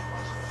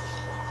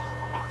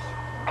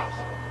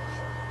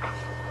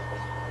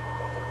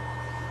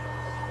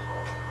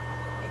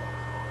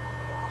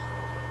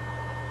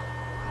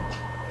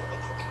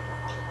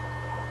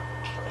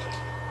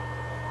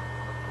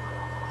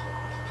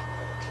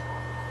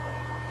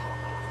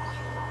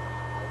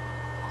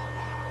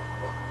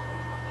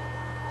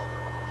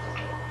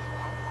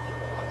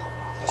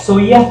 So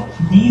yeah,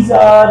 these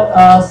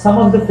are some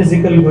of the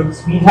physical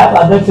goods. We have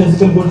other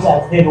physical goods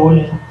as they roll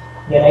in.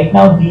 Yeah, right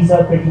now these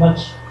are pretty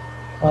much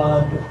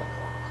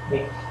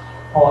like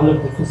all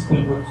of the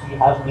physical goods we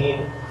have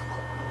made.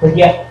 But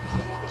yeah,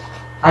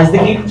 as the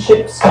game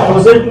ships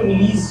closer to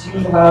release,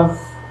 you'll have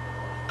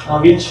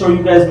we'll show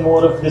you guys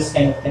more of this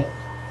kind of thing.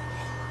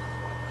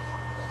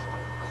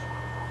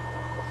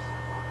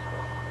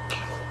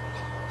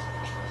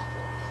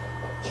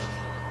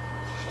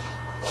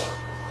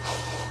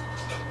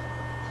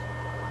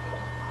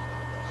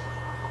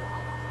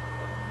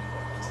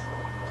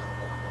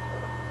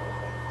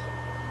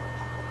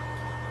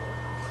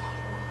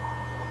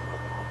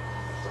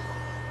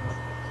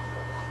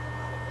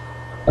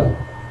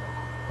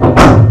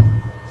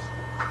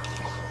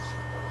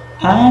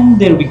 And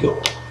there we go.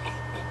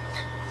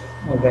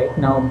 Alright,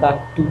 now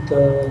back to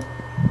the,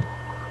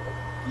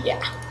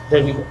 yeah,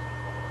 there we go.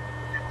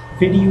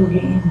 Video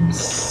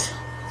games.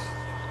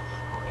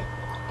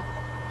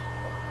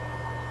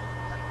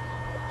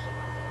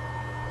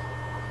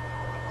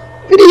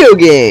 Video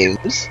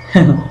games!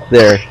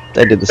 There,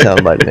 I did the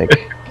soundbite, Nick.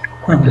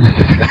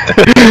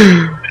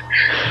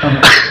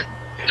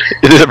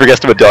 It is a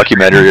guest of a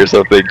documentary or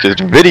something,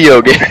 just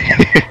video game.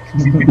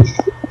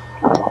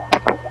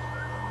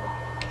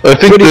 I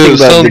think What do you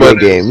think about video soundbite.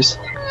 games?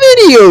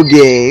 Video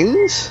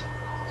games!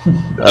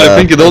 I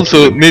think it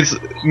also needs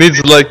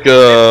like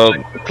a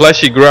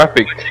flashy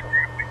graphic,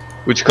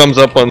 which comes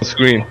up on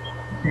screen.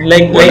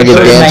 Like Like those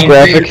advanced 90s,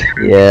 graphic?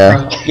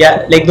 Yeah.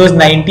 yeah, like those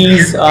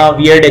 90s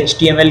weird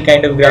HTML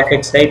kind of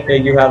graphics, right? Where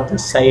you have the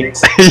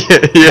sites.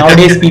 Yeah.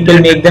 Nowadays people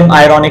make them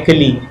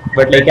ironically,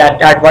 but like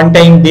at one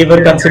time they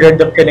were considered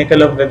the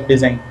pinnacle of web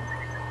design.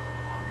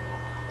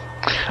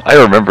 I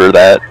remember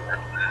that.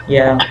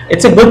 Yeah,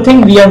 it's a good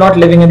thing we are not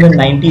living in the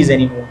 90s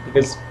anymore,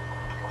 because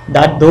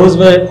those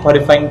were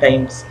horrifying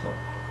times.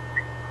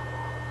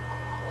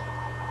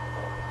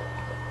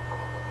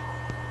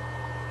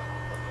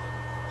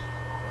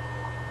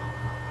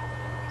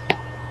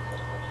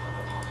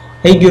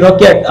 Hey Gyurok,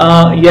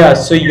 yeah.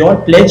 So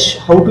your pledge,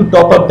 how to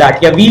top up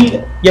that? Yeah,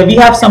 we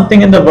have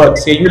something in the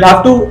works. Yeah, you'll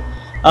have to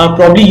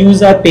probably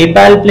use our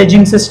PayPal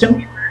pledging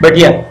system. But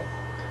we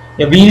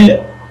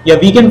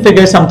can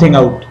figure something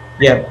out.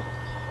 Yeah,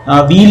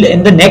 we'll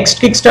in the next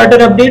Kickstarter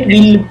update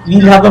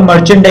we'll have a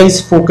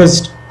merchandise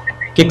focused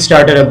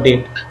Kickstarter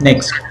update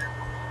next.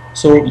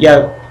 So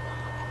yeah,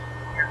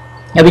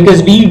 Yeah,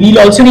 because we'll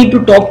also need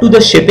to talk to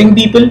the shipping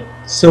people,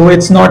 so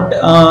it's not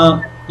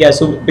yeah,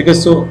 so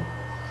because so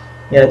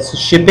yeah, so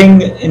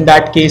shipping in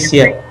that case,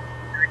 yeah.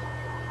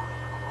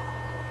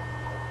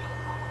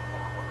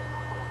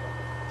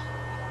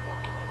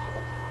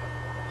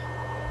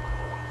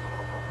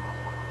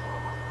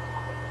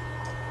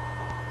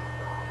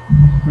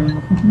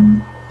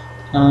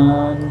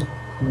 And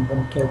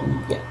inventory,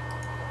 yeah.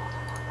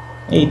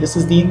 Hey, this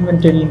is the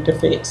inventory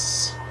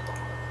interface.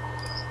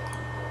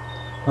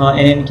 And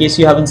in case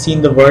you haven't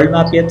seen the world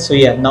map yet, so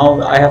yeah,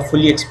 now I have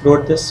fully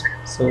explored this.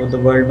 So the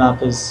world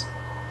map is,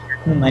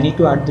 I need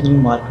to add the new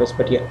markers,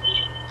 but yeah.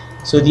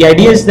 So the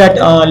idea is that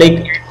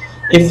like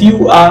if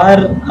you are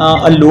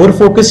a lore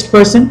focused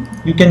person,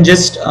 you can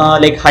just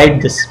like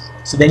hide this.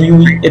 So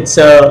then it's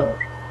a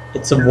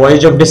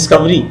voyage of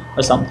discovery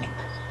or something.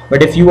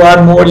 But if you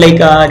are more like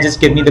just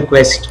give me the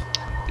quest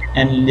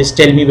and just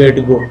tell me where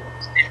to go,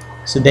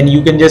 so then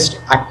you can just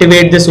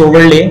activate this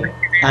overlay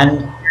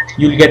and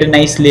you'll get a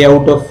nice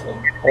layout of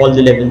all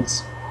the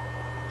levels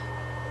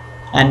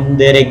and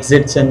their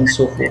exits and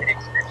so forth.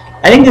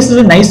 I think this is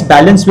a nice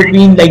balance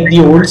between like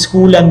the old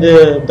school and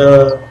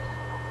the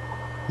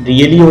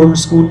really old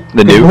school.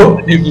 The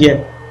new?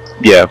 Yeah.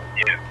 Yeah.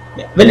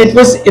 Well,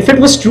 if it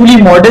was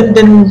truly modern,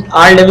 then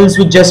our levels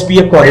would just be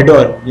a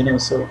corridor, you know.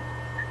 So,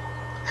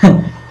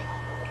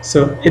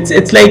 so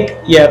it's like,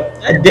 yeah,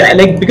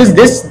 like because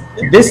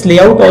this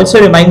layout also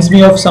reminds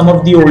me of some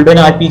of the older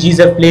RPGs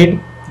I've played.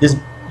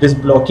 This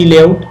blocky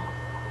layout.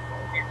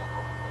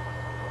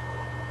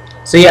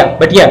 So yeah,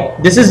 but yeah,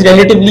 this is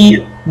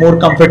relatively more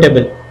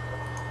comfortable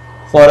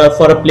for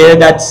a player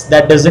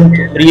that doesn't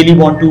really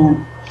want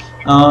to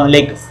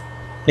like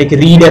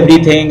read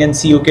everything and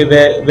see, okay,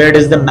 where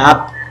does the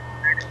map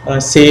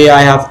say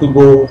I have to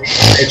go,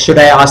 like should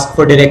I ask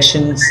for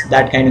directions,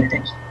 that kind of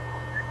thing.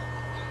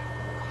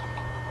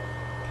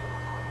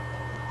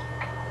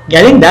 Yeah,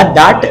 I think that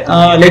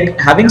like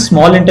having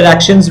small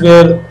interactions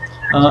where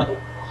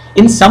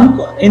in some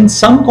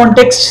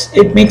contexts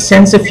it makes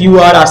sense if you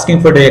are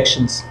asking for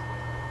directions.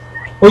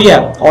 Oh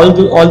yeah,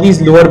 all these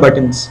lower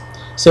buttons.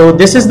 So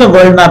this is the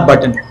world map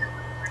button.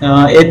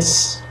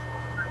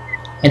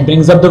 It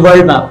brings up the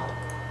world map,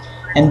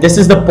 and this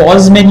is the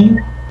pause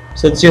menu.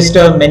 So it's just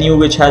a menu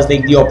which has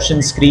like the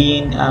option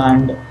screen,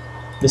 and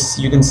this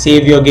you can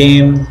save your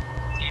game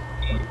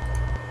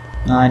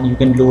and you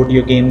can load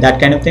your game, that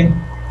kind of thing.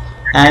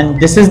 And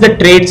this is the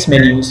traits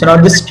menu. So now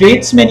this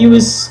traits menu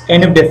is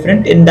kind of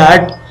different in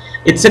that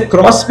it's a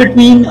cross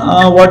between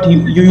what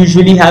you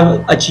usually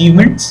have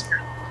achievements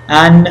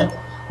and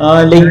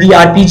like the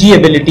RPG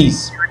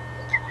abilities.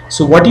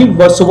 So what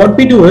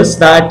we do is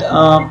that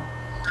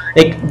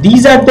like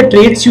these are the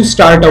traits you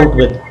start out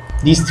with,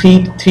 these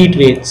three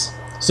traits.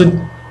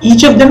 So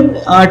each of them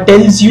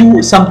tells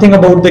you something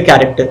about the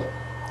character.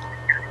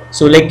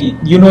 So like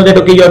you know that,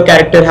 okay, your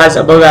character has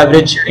above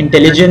average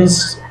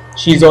intelligence,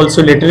 she's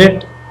also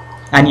literate,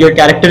 and your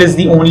character is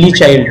the only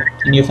child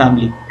in your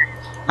family,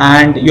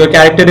 and your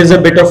character is a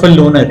bit of a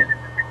loner,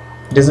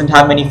 doesn't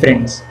have many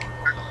friends.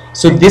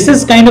 So this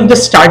is kind of the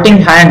starting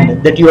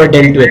hand that you are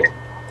dealt with,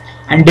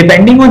 and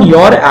depending on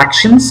your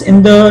actions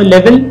in the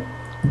level,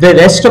 the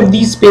rest of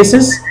these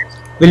spaces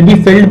will be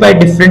filled by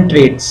different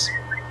traits.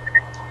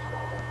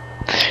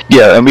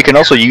 Yeah, and we can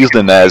also use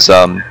them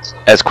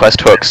as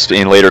quest hooks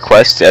in later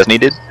quests as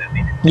needed.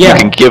 Yeah.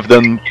 You can give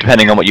them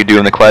depending on what you do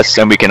in the quests,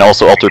 and we can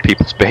also alter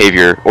people's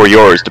behavior, or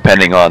yours,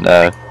 depending on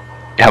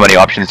how many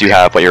options you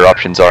have, what your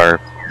options are,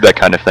 that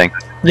kind of thing.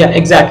 Yeah,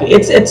 exactly.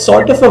 It's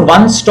sort of a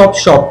one-stop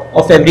shop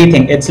of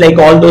everything. It's like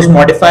all those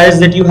modifiers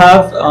that you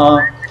have.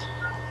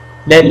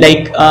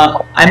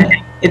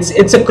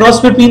 It's a cross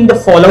between the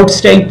Fallout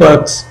style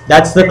perks.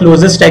 That's the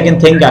closest I can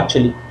think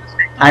actually,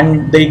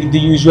 and the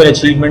usual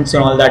achievements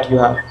and all that you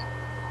have.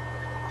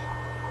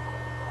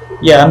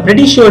 Yeah, I'm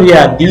pretty sure.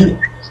 Yeah,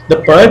 the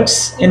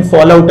perks in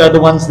Fallout are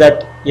the ones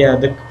that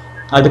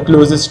are the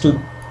closest to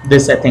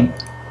this, I think.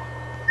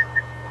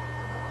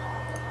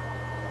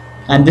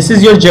 And this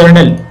is your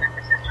journal.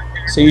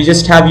 So you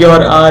just have your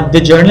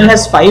the journal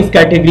has 5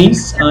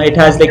 categories. It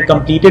has like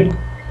completed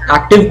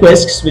active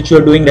quests, which you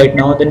are doing right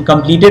now, then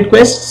completed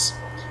quests,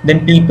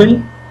 then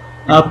people.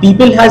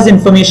 People has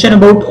information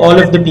about all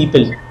of the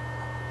people.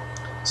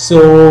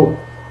 So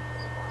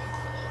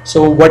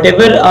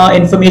whatever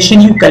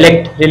information you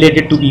collect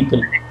related to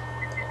people,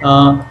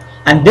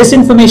 and this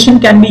information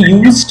can be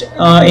used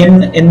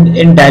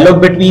in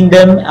dialogue between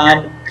them.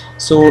 And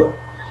so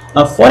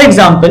for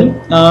example,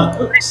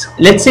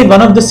 let's say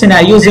one of the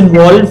scenarios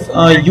involve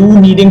you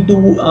needing to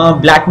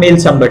blackmail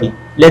somebody,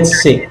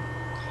 let's say.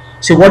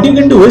 So what you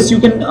can do is you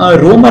can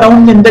roam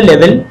around in the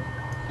level,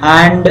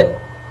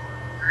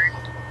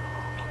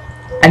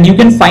 and you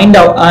can find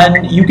out,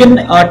 and you can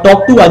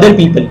talk to other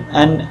people,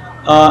 and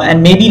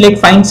maybe like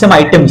find some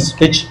items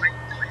which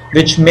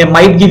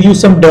might give you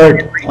some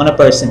dirt on a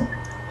person.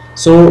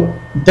 So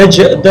the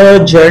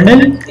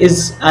journal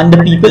is, and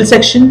the people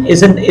section is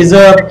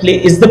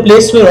the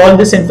place where all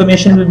this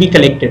information will be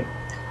collected.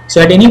 So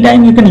at any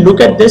time you can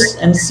look at this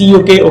and see,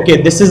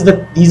 okay, these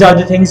are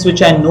the things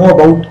which I know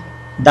about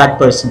that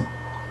person.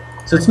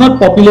 So it's not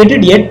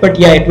populated yet, but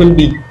yeah, it will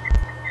be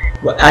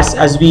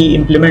as we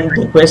implement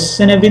the quests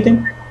and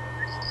everything.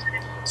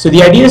 So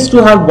the idea is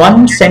to have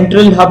one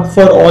central hub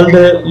for all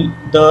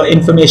the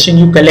information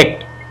you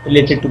collect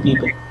related to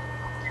people.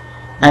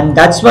 And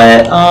that's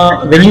why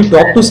when you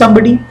talk to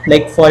somebody,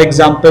 like for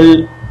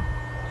example,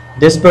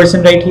 this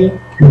person right here,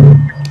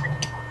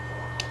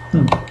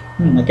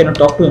 I cannot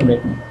talk to him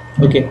right now.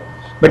 Okay,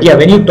 but yeah,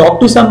 when you talk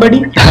to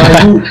somebody,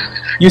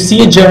 you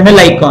see a journal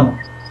icon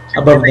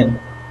above them.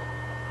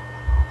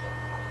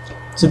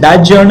 So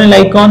that journal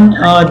icon,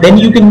 then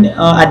you can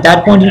at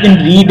that point you can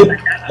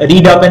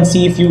read up and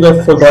see if you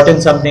have forgotten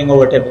something or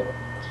whatever.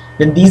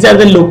 Then these are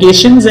the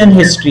locations and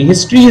history.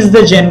 History is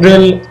the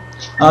general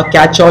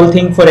catch-all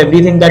thing for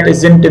everything that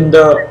isn't in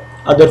the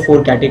other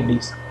 4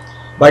 categories.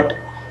 But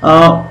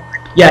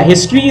yeah,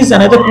 history is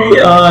another cool.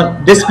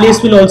 This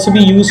place will also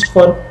be used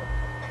for.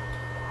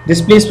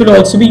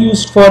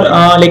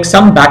 Like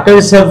some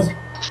backers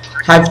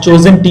have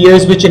chosen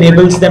tiers which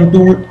enables them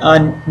to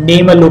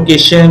name a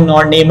location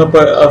or name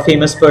a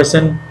famous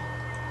person.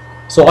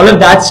 So all of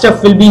that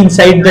stuff will be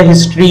inside the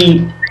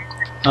history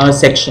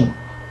section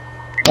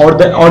or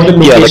the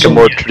location. Yeah, like a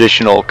more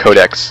traditional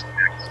codex.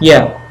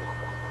 Yeah.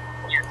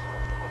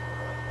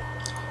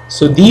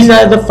 So these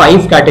are the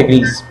 5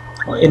 categories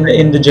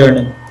in the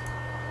journal.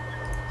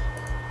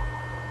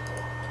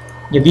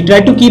 Yeah, we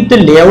try to keep the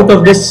layout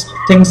of this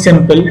thing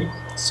simple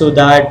so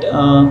that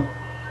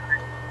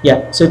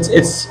yeah, so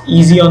it's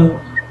easy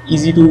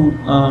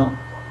to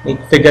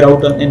like figure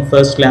out in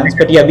first glance.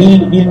 But yeah,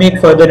 we'll make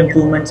further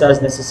improvements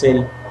as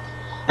necessary.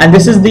 And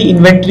this is the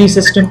inventory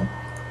system.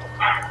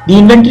 The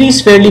inventory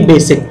is fairly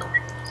basic.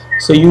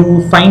 So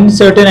you find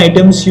certain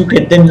items, you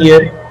get them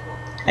here,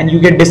 and you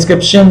get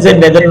descriptions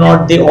and whether or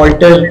not they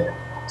alter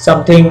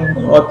something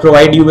or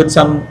provide you with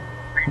some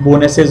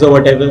bonuses or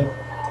whatever.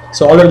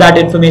 So all of that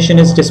information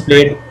is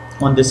displayed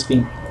on the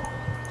screen.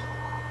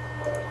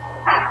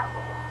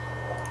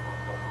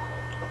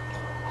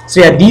 So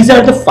yeah, these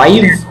are the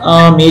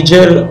 5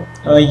 major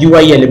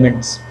UI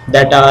elements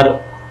that are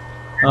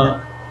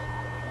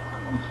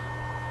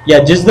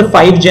yeah, just the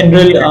 5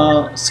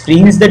 general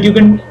screens that you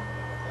can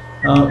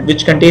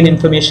which contain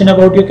information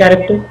about your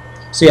character.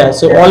 So yeah,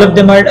 so all of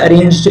them are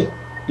arranged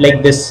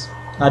like this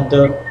at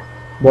the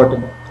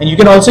bottom, and you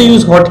can also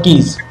use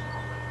hotkeys.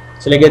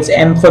 So like it's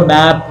M for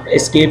map,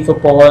 escape for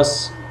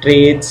pause,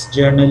 trades,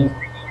 journal.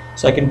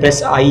 So I can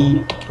press I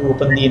to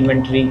open the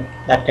inventory,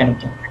 that kind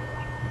of thing.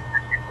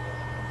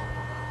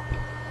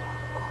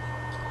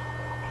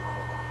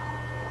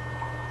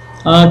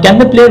 Can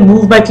the player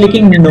move by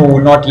clicking? No,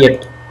 not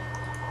yet.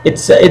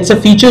 It's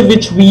a feature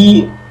which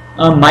we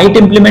might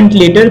implement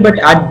later, but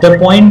at the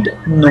point,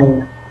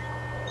 no.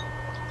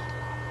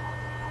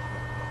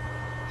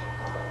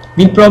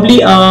 We'll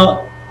probably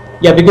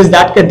yeah, because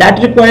that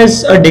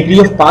requires a degree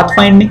of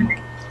pathfinding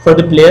for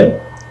the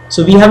player.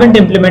 So we haven't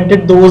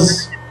implemented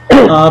those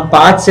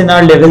paths in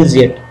our levels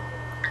yet.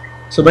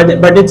 So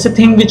but it's a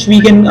thing which we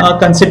can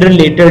consider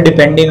later,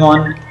 depending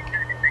on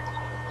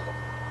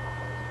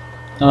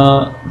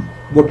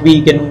what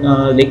we can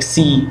like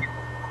see.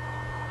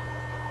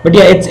 But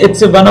yeah,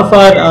 it's one of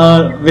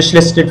our wish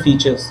listed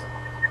features.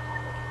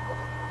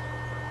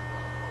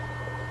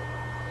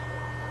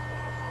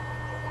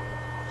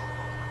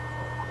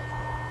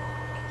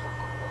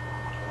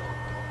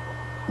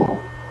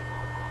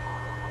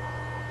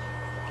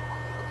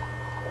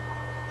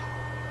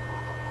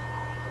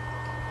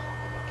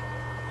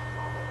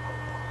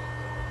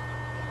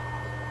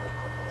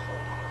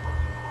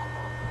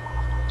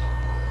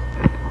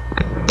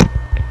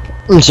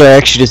 I'm sorry, I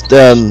actually just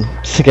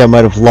think I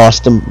might have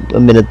lost a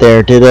minute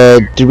there. Did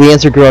we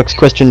answer Grok's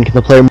question? Can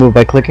the player move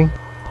by clicking?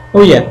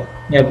 Oh yeah,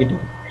 yeah we do.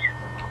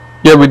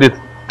 Yeah, we did.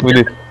 We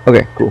did.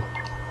 Okay, cool.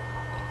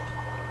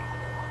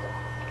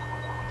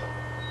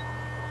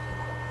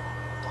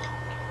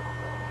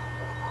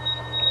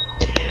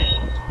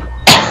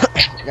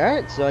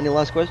 Alright, so any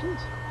last questions?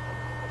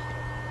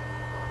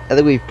 I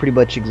think we've pretty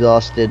much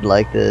exhausted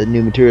like the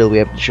new material we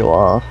have to show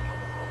off.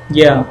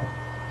 Yeah.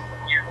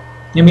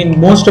 I mean,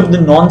 most of the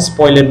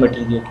non-spoiler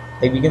material.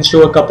 Like we can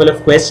show a couple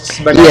of quests,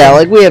 but yeah,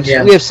 like we have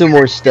yeah. some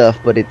more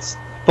stuff, but it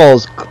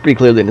falls pretty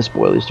clearly into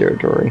spoilers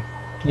territory.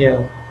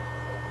 Yeah.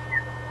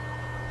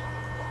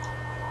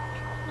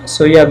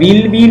 So yeah,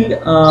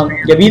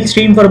 we'll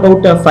stream for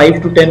about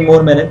 5 to 10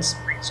 more minutes.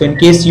 So in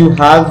case you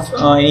have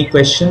any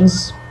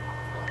questions,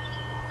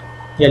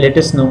 yeah, let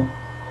us know.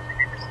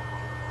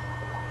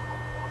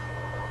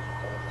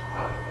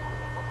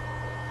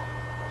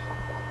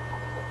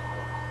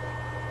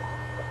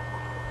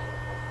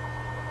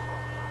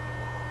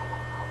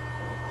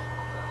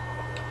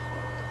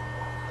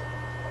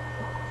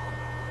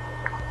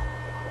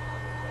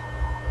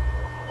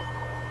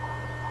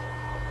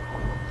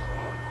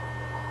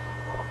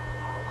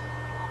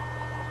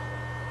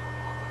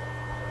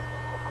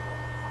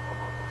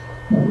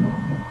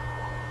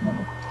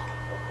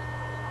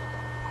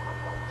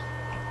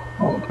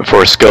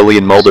 Before Scully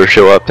and Mulder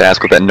show up to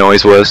ask what that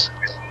noise was.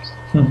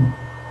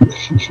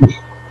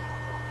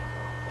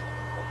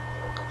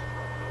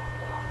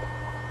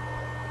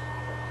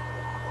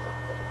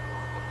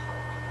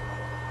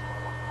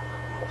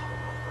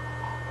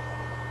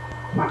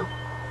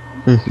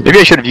 Maybe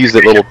I should have used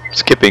that little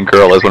skipping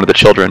girl as one of the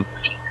children.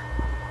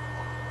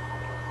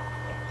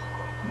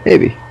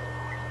 Maybe.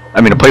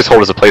 I mean, a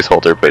placeholder is a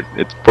placeholder, but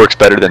it works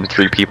better than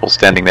 3 people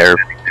standing there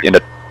in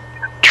a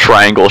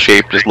triangle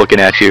shape just looking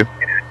at you.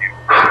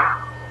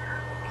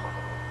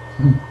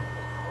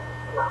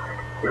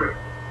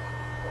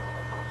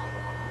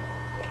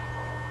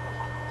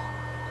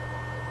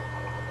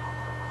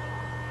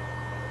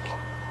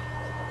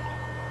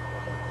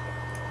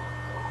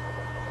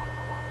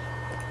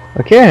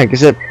 Okay, I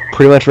guess that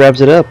pretty much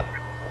wraps it up.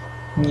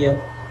 Yeah.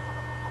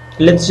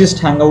 Let's just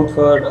hang out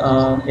for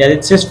yeah,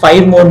 it's just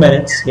 5 more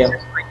minutes. Yeah.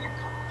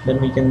 Then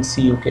we can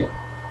see. Okay.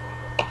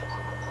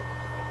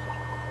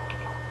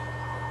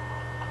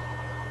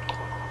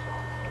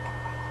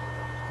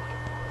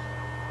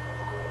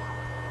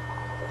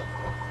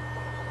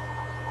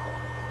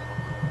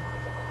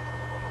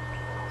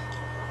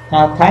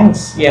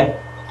 Thanks. Yeah.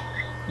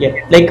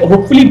 Yeah. Like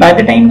hopefully by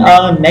the time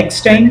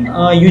next time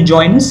you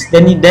join us,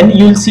 then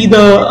you'll see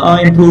the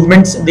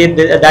improvements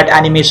that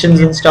animations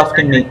and stuff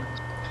can make.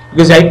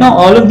 Because right now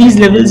all of these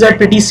levels are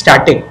pretty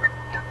static.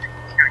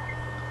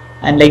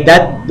 And like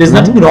that, there's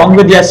nothing wrong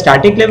with their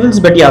static levels,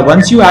 but yeah,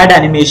 once you add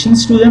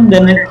animations to them,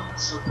 then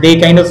they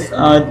kind of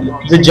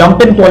the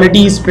jump in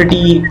quality is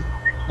pretty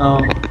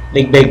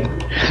like big.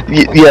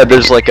 Yeah,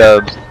 there's like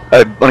a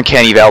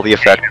uncanny valley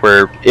effect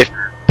where if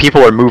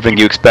people are moving,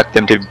 you expect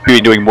them to be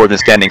doing more than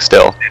standing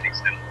still.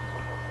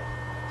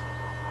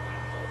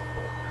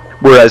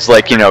 Whereas,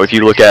 like, you know, if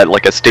you look at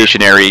like a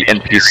stationary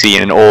NPC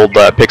in an old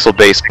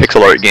pixel-based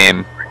pixel art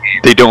game,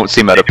 they don't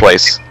seem out of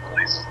place.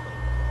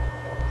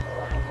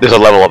 There's a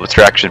level of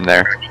abstraction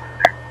there.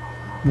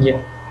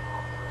 Yeah.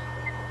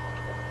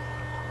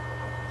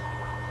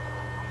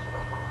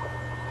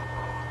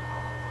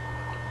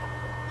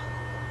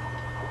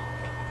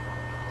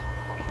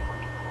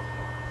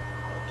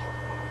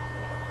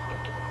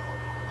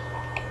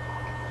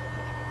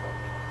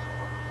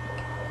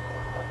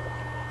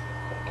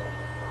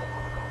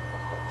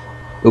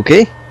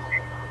 Okay.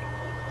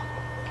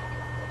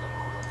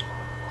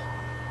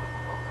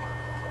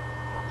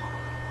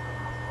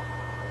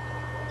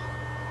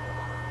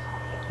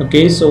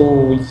 Okay,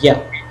 so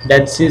yeah,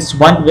 that's is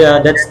one.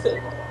 That's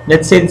the,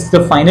 let's say it's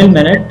the final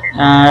minute,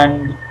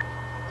 and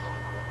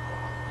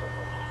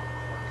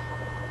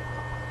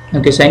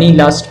okay. So any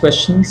last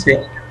questions?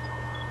 Yeah.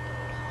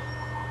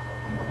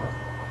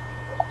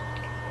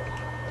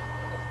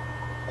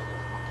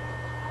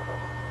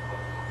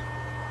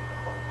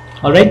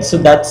 All right. So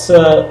that's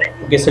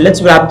okay. So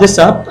let's wrap this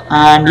up,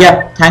 and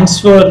yeah, thanks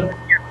for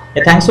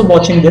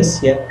watching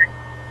this. Yeah.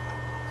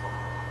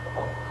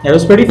 That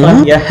was pretty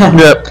fun. Yeah.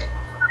 Yep.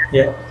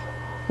 Yeah.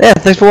 Yeah,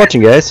 thanks for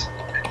watching, guys.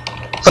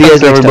 See you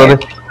guys Thanks, next everybody.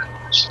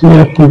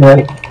 time. Yeah,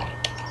 bye.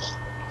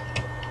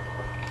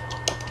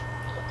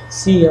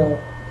 See ya.